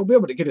down. He'll be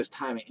able to get his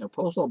timing. You know,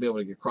 Postol will be able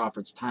to get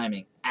Crawford's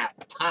timing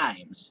at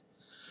times.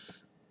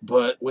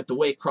 But with the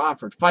way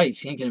Crawford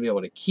fights, he ain't going to be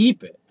able to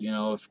keep it. You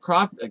know, if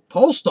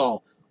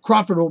Postol,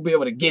 Crawford will be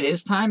able to get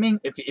his timing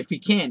if he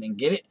can and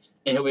get it,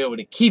 and he'll be able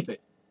to keep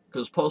it.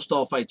 Because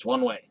Postol fights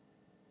one way.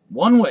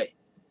 One way.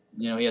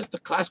 You know, he has the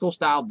classical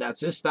style.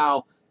 That's his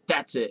style.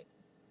 That's it.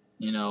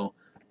 You know,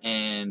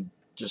 and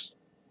just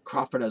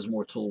Crawford has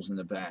more tools in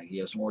the bag. He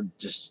has more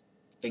just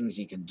things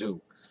he can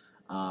do.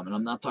 And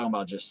I'm not talking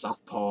about just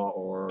southpaw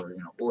or, you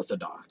know,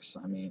 orthodox.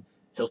 I mean,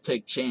 he'll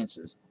take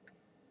chances.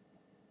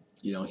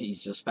 You know,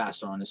 he's just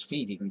faster on his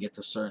feet. He can get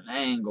to certain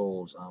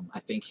angles.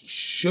 I think he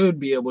should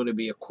be able to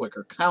be a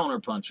quicker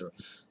counterpuncher.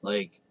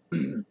 Like,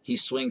 he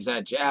swings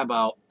that jab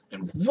out,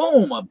 and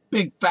boom, a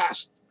big,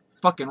 fast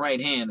fucking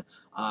right hand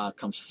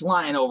comes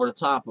flying over the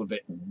top of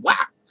it.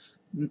 Whack!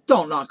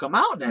 Don't knock him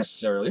out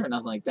necessarily or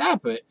nothing like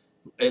that, but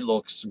it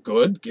looks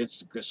good.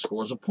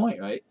 Scores a point,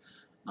 right?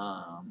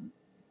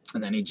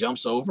 And then he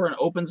jumps over and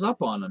opens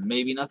up on him.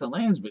 Maybe nothing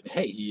lands, but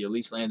hey, he at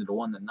least landed a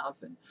 1-0.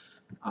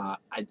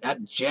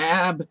 That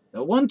jab,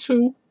 the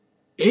 1-2,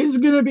 is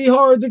going to be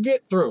hard to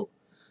get through.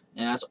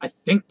 And I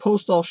think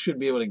Postol should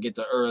be able to get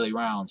the early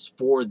rounds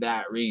for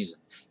that reason.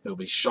 He'll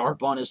be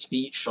sharp on his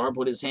feet, sharp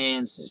with his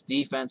hands. His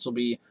defense will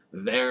be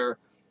there.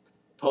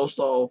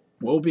 Postol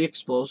will be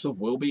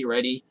explosive, will be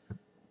ready.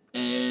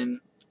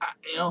 And,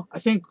 I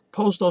think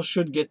Postol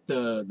should get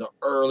the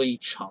early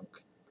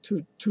chunk.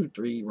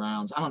 2-3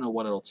 rounds. I don't know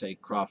what it'll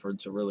take Crawford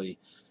to really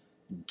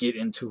get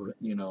into,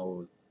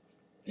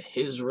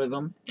 his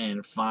rhythm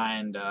and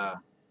find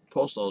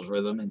Postol's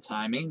rhythm and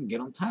timing and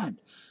get him timed.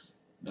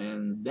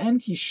 And then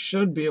he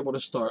should be able to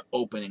start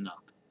opening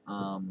up.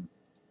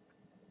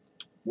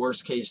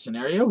 Worst case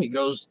scenario, he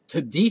goes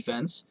to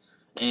defense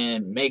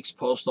and makes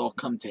Postol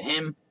come to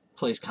him,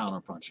 plays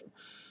counterpuncher.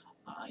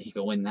 He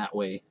can win that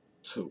way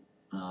too.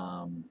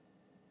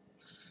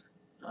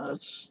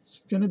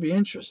 It's going to be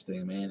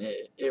interesting, man.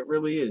 It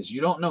really is. You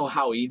don't know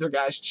how either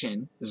guy's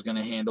chin is going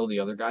to handle the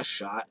other guy's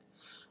shot.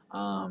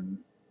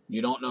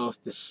 You don't know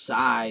if the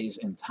size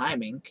and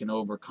timing can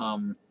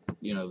overcome,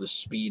 the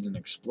speed and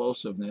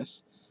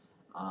explosiveness.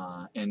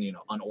 And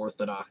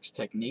unorthodox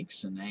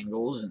techniques and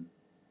angles, and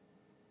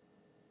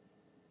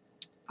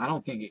I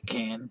don't think it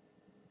can.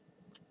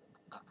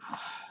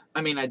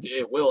 I mean,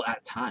 it will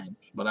at times,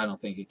 but I don't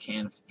think it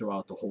can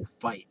throughout the whole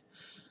fight.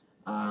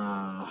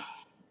 I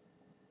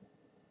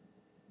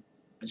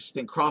just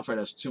think Crawford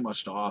has too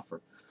much to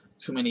offer,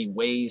 too many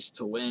ways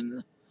to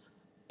win.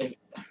 It's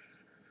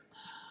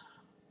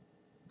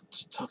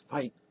a tough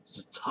fight. It's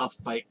a tough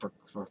fight for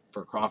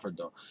Crawford,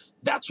 though.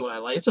 That's what I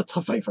like. It's a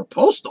tough fight for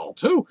Postol,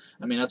 too.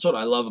 I mean, that's what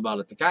I love about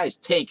it. The guy's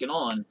taking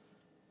on,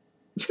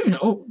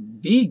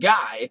 the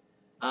guy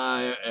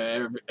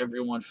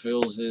everyone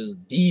feels is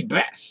the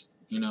best.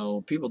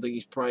 People think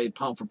he's probably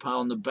pound for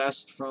pound the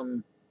best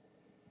from,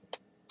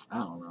 I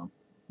don't know,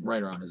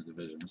 right around his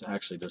divisions.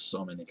 Actually, there's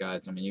so many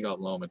guys. I mean, you got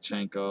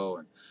Lomachenko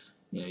and,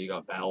 you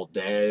got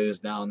Valdez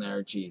down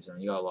there. Jeez, I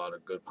mean, you got a lot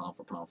of good pound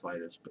for pound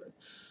fighters, but...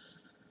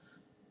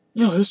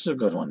 this is a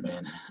good one,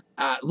 man.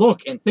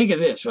 Look, and think of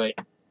this, right?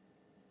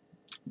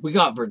 We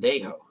got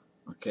Verdejo,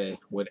 okay,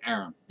 with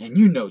Aaron. And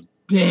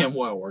damn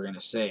well we're going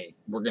to see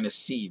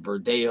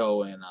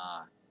Verdejo and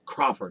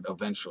Crawford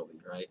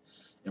eventually, right?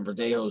 And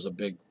Verdejo's a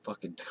big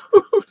fucking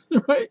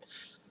dude, right?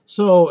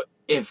 So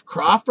if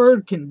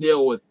Crawford can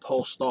deal with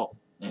Postol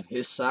and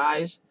his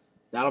size,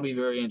 that'll be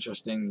very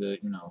interesting.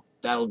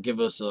 That'll give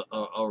us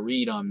a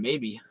read on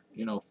maybe,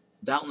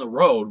 down the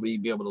road,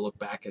 we'd be able to look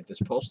back at this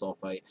Postol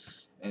fight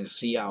and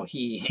see how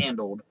he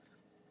handled,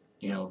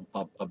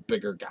 a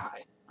bigger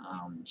guy,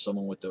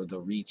 someone with the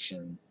reach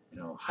and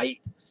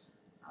height.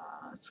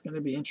 It's going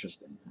to be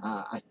interesting.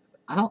 I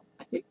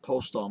think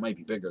Postol might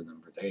be bigger than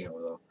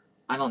Verdejo though.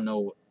 I don't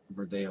know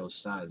Verdejo's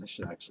size. I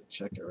should actually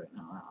check it right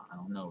now. I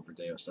don't know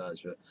Verdejo's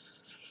size, but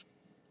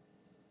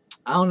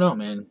I don't know,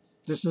 man.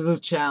 This is a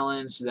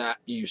challenge that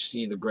you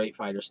see the great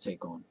fighters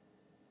take on.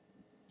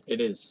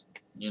 It is.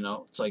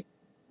 It's like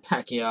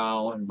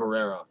Pacquiao and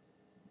Barrera.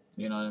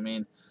 You know what I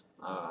mean?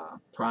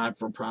 Prime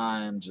for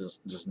prime,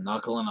 just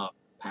knuckling up.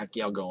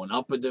 Pacquiao going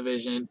up a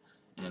division,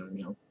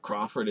 and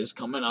Crawford is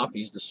coming up.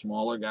 He's the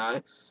smaller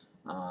guy.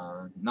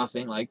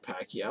 Nothing like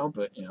Pacquiao,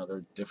 but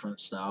they're different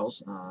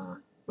styles.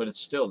 But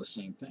it's still the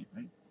same thing,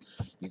 right?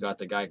 You got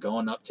the guy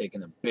going up,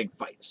 taking a big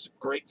fight. It's a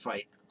great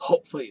fight.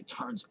 Hopefully, it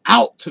turns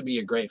out to be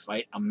a great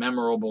fight, a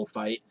memorable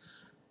fight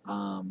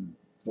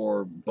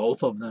for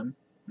both of them.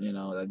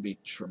 That'd be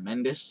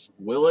tremendous.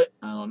 Will it?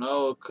 I don't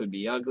know. It could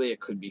be ugly. It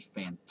could be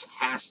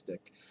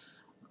fantastic.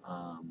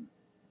 A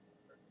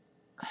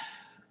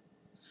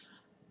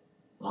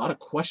lot of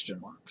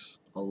question marks.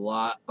 A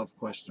lot of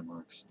question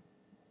marks.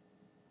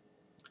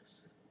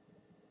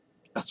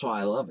 That's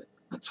why I love it.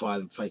 That's why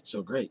the fight's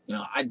so great.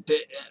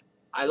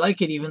 I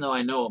like it even though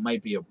I know it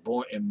might be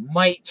it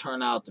might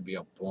turn out to be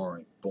a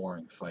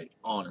boring fight,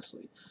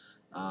 honestly.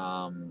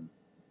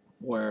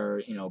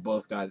 Where,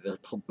 both guys, they're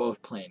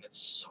both playing it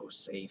so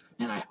safe.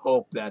 And I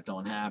hope that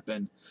don't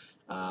happen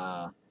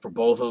for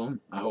both of them.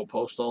 I hope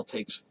Postol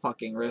takes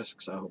fucking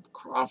risks. I hope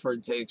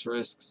Crawford takes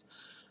risks.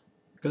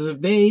 Because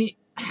if they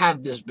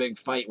have this big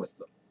fight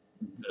with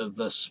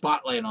the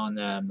spotlight on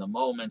them, the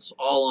moments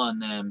all on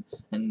them,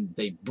 and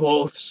they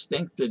both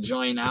stink the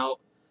joint out,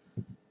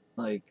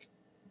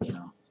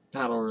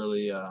 that'll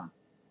really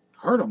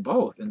hurt them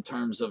both in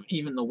terms of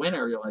even the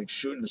winner,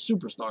 shooting to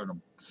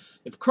superstardom.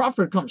 If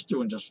Crawford comes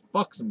through and just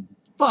fucks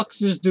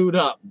this dude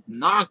up,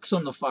 knocks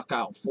him the fuck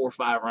out 4 or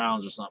 5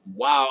 rounds or something,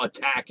 while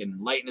attacking,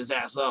 lighting his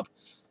ass up,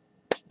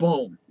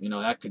 boom,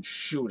 that could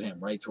shoot him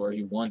right to where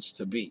he wants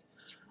to be.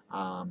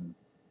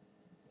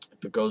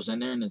 If it goes in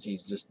there and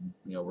he's just,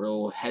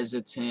 real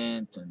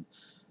hesitant, and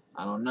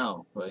I don't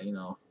know, but,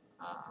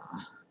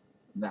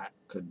 that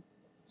could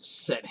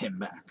set him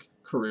back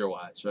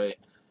career-wise, right?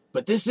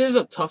 But this is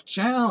a tough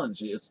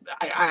challenge.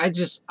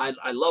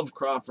 I love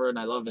Crawford.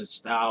 I love his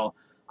style.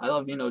 I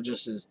love,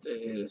 just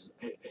his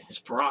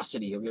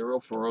ferocity. He'll get real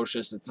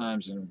ferocious at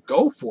times and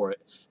go for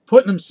it,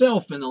 putting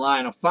himself in the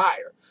line of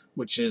fire,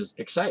 which is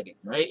exciting,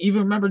 right?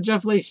 Even remember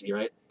Jeff Lacey,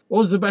 right? What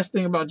was the best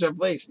thing about Jeff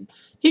Lacey?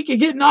 He could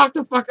get knocked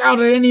the fuck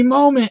out at any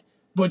moment,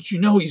 but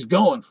he's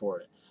going for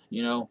it,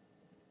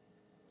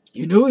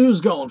 You knew he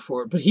was going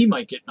for it, but he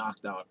might get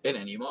knocked out at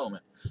any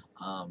moment.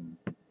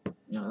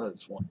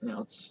 That's one.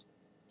 It's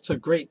a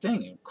great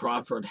thing. And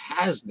Crawford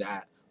has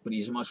that, but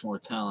he's much more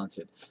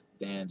talented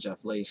than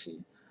Jeff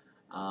Lacy.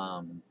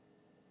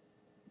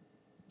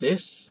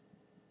 This,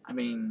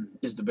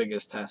 is the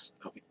biggest test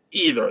of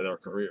either of their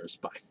careers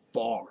by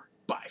far,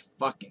 by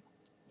fucking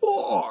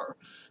far.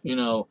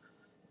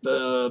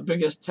 The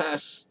biggest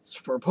tests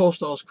for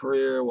Postol's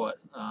career,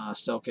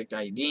 Selkirk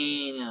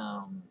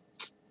Aydin,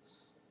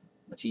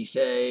 what's he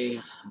say?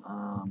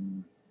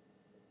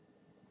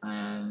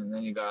 And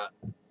then you got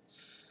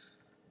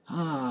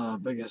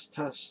biggest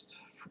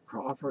test for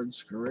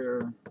Crawford's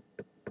career.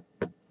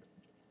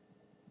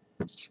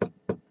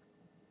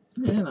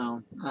 I don't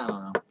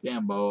know.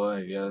 Gamboa,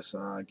 I guess.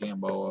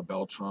 Gamboa,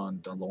 Beltran,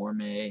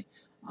 Delorme.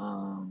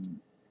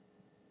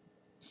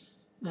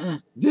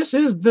 This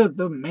is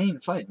the main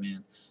fight,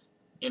 man.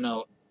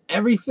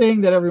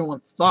 Everything that everyone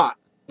thought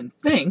and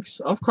thinks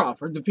of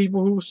Crawford, the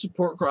people who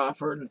support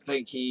Crawford and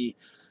think he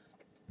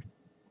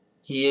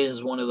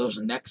is one of those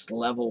next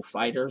level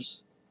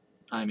fighters.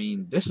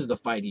 This is the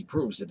fight he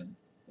proves it in.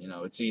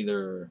 It's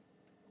either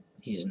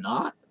he's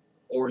not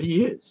or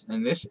he is.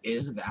 And this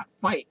is that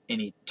fight.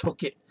 And he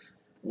took it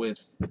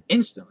with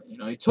instantly.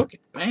 He took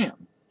it.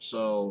 Bam.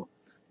 So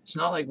it's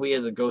not like we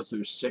had to go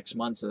through 6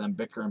 months of them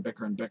bickering.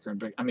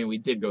 We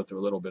did go through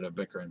a little bit of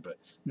bickering, but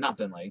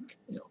nothing like,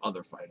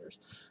 other fighters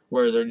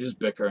where they're just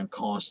bickering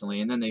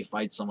constantly and then they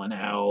fight someone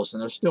else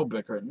and they're still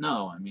bickering.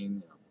 No,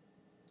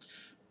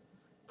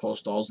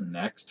 Postol's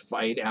next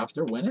fight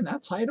after winning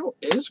that title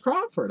is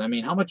Crawford.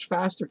 How much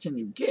faster can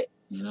you get,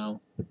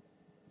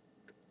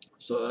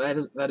 So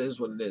that is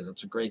what it is.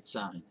 It's a great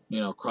sign.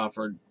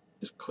 Crawford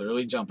is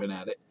clearly jumping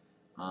at it.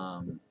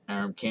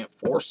 Arum can't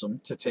force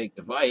him to take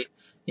the fight.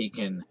 He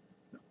can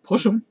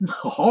push him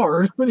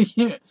hard, but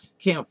he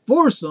can't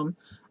force him.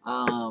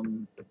 I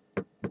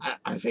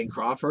think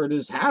Crawford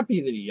is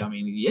happy that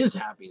he is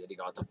happy that he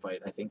got the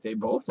fight. I think they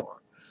both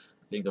are.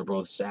 I think they're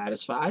both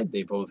satisfied.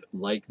 They both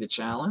like the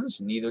challenge.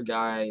 Neither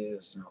guy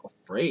is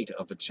afraid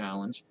of a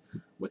challenge,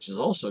 which is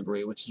also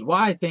great, which is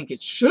why I think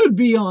it should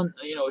be on,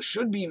 it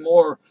should be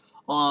more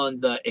on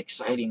the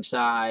exciting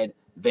side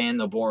than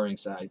the boring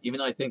side, even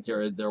though I think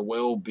there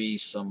will be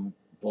some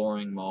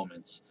boring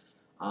moments.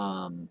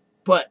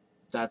 But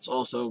that's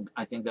also,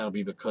 I think that'll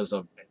be because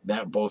of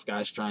that both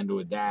guys trying to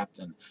adapt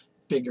and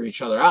figure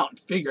each other out and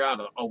figure out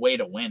a way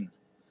to win.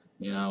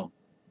 I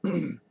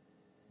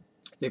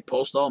think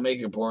Postol make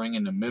it boring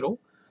in the middle,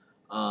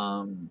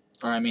 at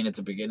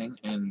the beginning,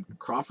 and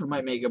Crawford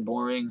might make it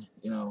boring,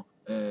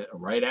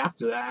 right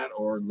after that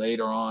or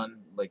later on,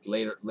 like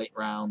late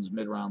rounds,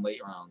 mid-round,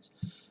 late rounds.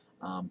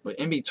 But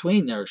in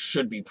between there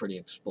should be pretty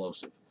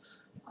explosive.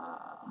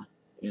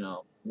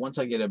 Once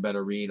I get a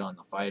better read on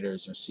the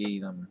fighters and see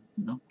them,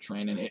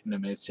 training, hitting the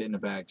mitts, hitting the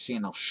bag,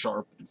 seeing how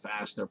sharp and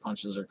fast their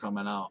punches are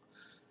coming out,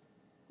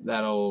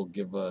 that'll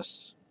give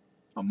us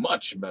a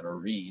much better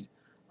read.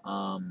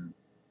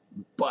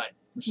 But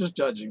just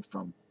judging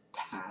from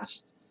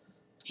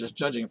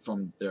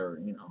their,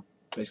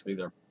 basically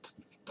their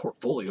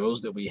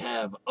portfolios that we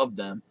have of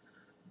them,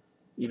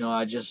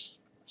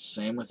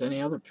 same with any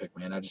other pick,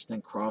 man. I just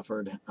think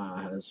Crawford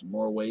has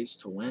more ways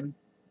to win.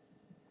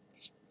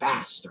 He's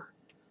faster,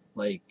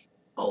 like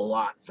a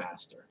lot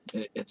faster.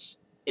 It's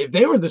if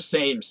they were the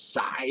same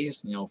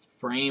size,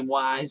 frame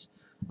wise,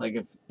 like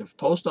if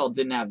Postol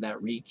didn't have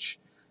that reach,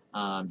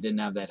 didn't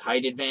have that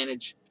height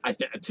advantage,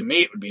 to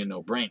me it would be a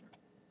no-brainer.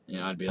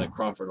 I'd be like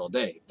Crawford all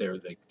day. If they're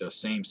like the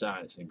same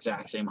size,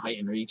 exact same height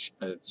and reach,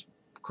 it's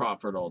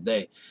Crawford all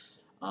day.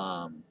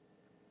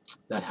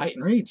 That height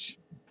and reach,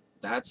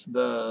 that's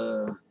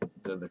the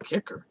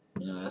kicker.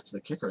 That's the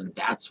kicker, and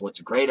that's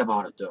what's great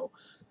about it, though.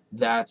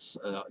 That's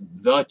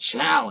the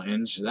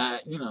challenge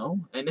that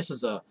and this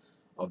is a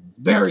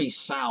very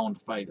sound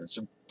fighter. It's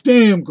a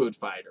damn good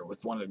fighter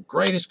with one of the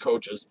greatest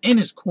coaches in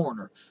his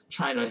corner,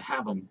 trying to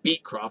have him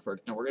beat Crawford,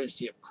 and we're gonna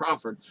see if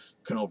Crawford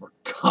can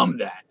overcome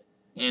that.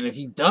 And if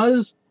he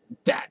does,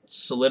 that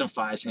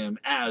solidifies him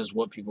as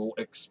what people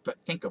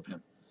think of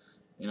him.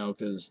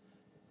 Because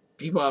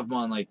people have him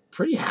on like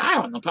pretty high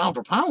on the pound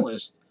for pound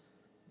list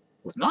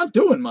with not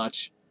doing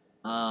much.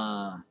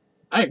 I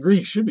agree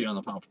he should be on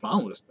the pound for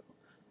pound list, though.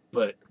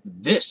 But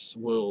there's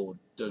no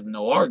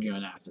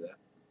arguing after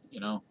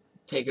that.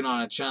 Taking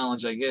on a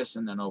challenge, I guess,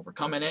 and then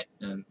overcoming it,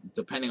 and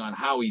depending on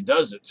how he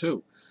does it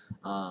too.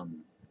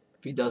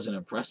 If he does it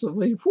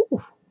impressively,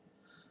 whew,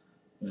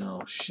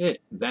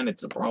 shit. Then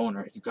it's a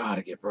Broner. You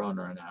gotta get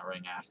Broner in that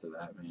ring after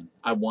that, man.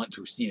 I want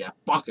to see that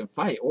fucking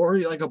fight. Or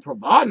like a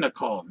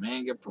Provodnikov,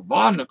 man. Get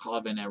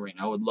Provodnikov in that ring.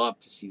 I would love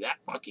to see that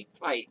fucking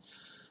fight.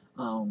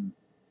 I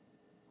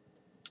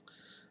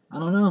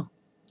don't know.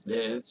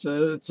 It's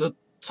a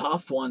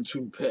tough one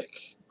to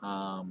pick.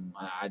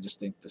 I just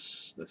think the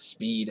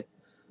speed,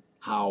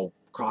 how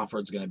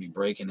Crawford's gonna be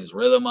breaking his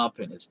rhythm up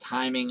and his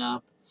timing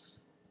up,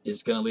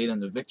 is gonna lead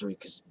him to victory,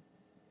 because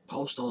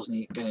Postol's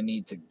going to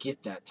need to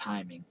get that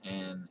timing,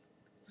 and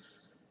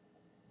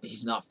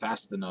he's not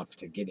fast enough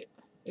to get it.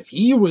 If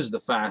he was the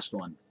fast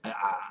one,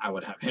 I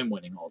would have him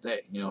winning all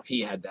day. You know, if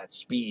he had that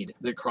speed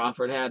that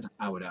Crawford had,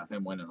 I would have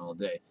him winning all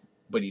day.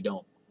 But he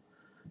don't.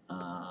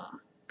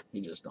 He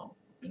just don't,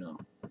 you know.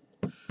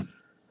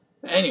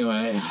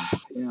 Anyway,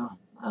 you know,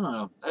 I don't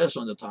know. I just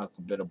wanted to talk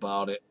a bit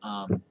about it.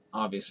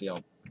 Obviously,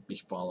 I'll be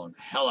following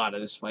the hell out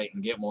of this fight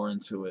and get more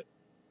into it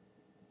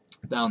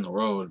down the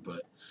road.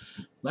 But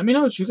let me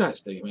know what you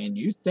guys think, man.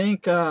 You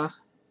think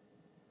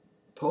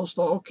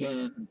Postol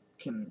can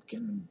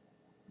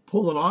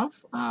pull it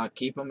off?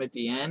 Keep him at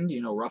the end,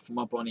 you know, rough him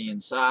up on the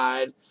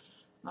inside.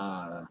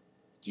 Do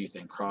you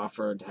think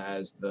Crawford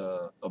has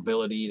the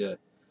ability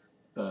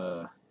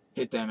to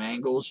hit them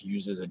angles,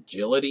 use his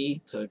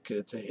agility to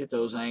hit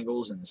those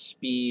angles and the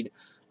speed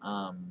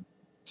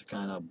to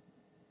kind of,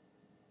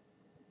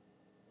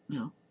 you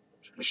know,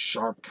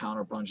 sharp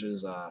counter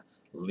punches,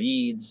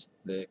 leads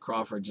that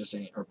Crawford just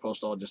ain't, or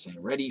Postol just ain't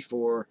ready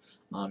for,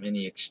 in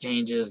the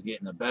exchanges,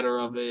 getting the better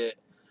of it,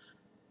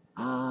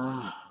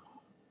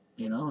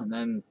 you know, and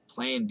then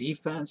playing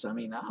defense. I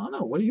mean, I don't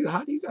know.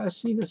 How do you guys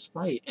see this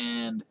fight?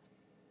 And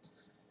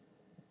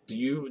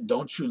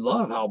don't you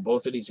love how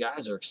both of these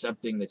guys are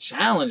accepting the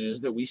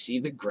challenges that we see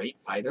the great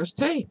fighters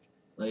take?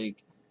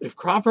 Like, if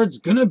Crawford's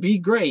gonna be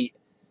great,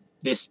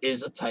 this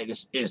is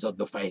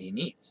the fight he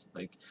needs.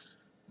 Like,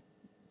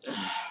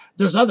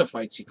 there's other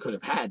fights he could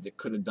have had that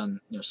could have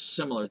done, you know,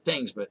 similar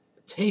things, but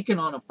taking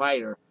on a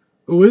fighter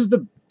who is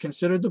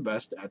considered the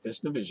best at this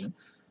division,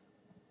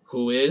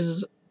 who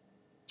is,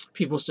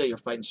 people say you're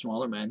fighting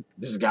smaller men.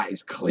 This guy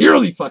is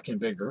clearly fucking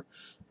bigger.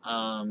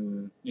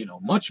 You know,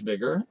 much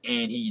bigger,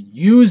 and he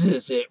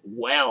uses it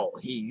well.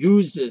 He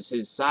uses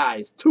his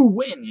size to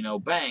win, you know,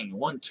 bang,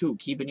 1-2,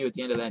 keeping you at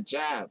the end of that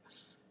jab.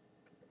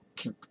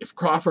 If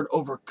Crawford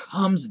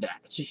overcomes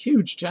that, it's a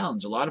huge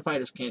challenge. A lot of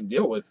fighters can't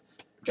deal with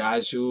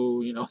guys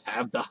who, you know,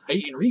 have the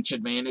height and reach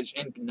advantage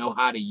and know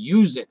how to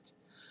use it.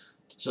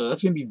 So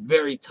that's going to be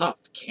very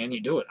tough. Can he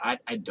do it? I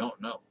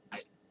don't know. I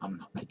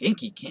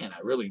think he can. I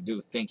really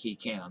do think he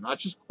can. I'm not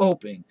just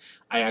hoping.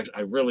 I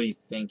really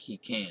think he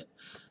can.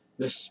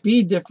 The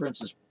speed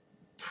difference is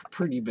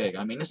pretty big.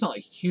 I mean, it's not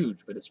like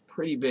huge, but it's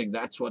pretty big.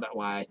 That's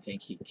why I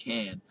think he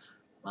can.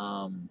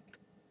 But,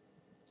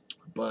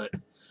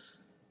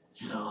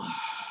 you know,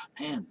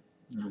 man,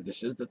 you know,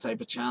 this is the type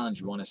of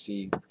challenge you want to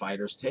see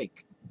fighters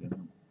take. You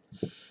know?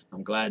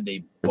 I'm glad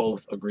they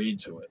both agreed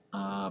to it.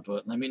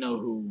 But let me know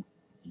who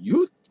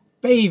you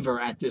favor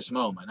at this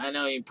moment. I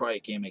know you probably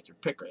can't make your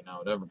pick right now,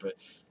 whatever, but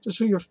just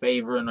who you're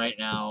favoring right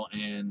now,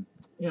 and,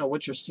 you know,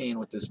 what you're seeing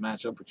with this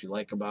matchup, what you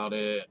like about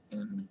it,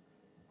 and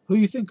who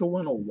you think will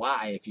win or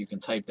why, if you can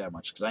type that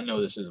much, because I know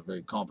this is a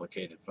very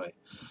complicated fight.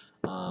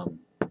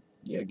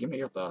 Yeah, give me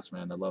your thoughts,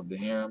 man. I'd love to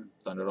hear them.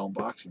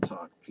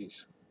 ThunderDomeBoxingTalk.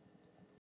 Peace.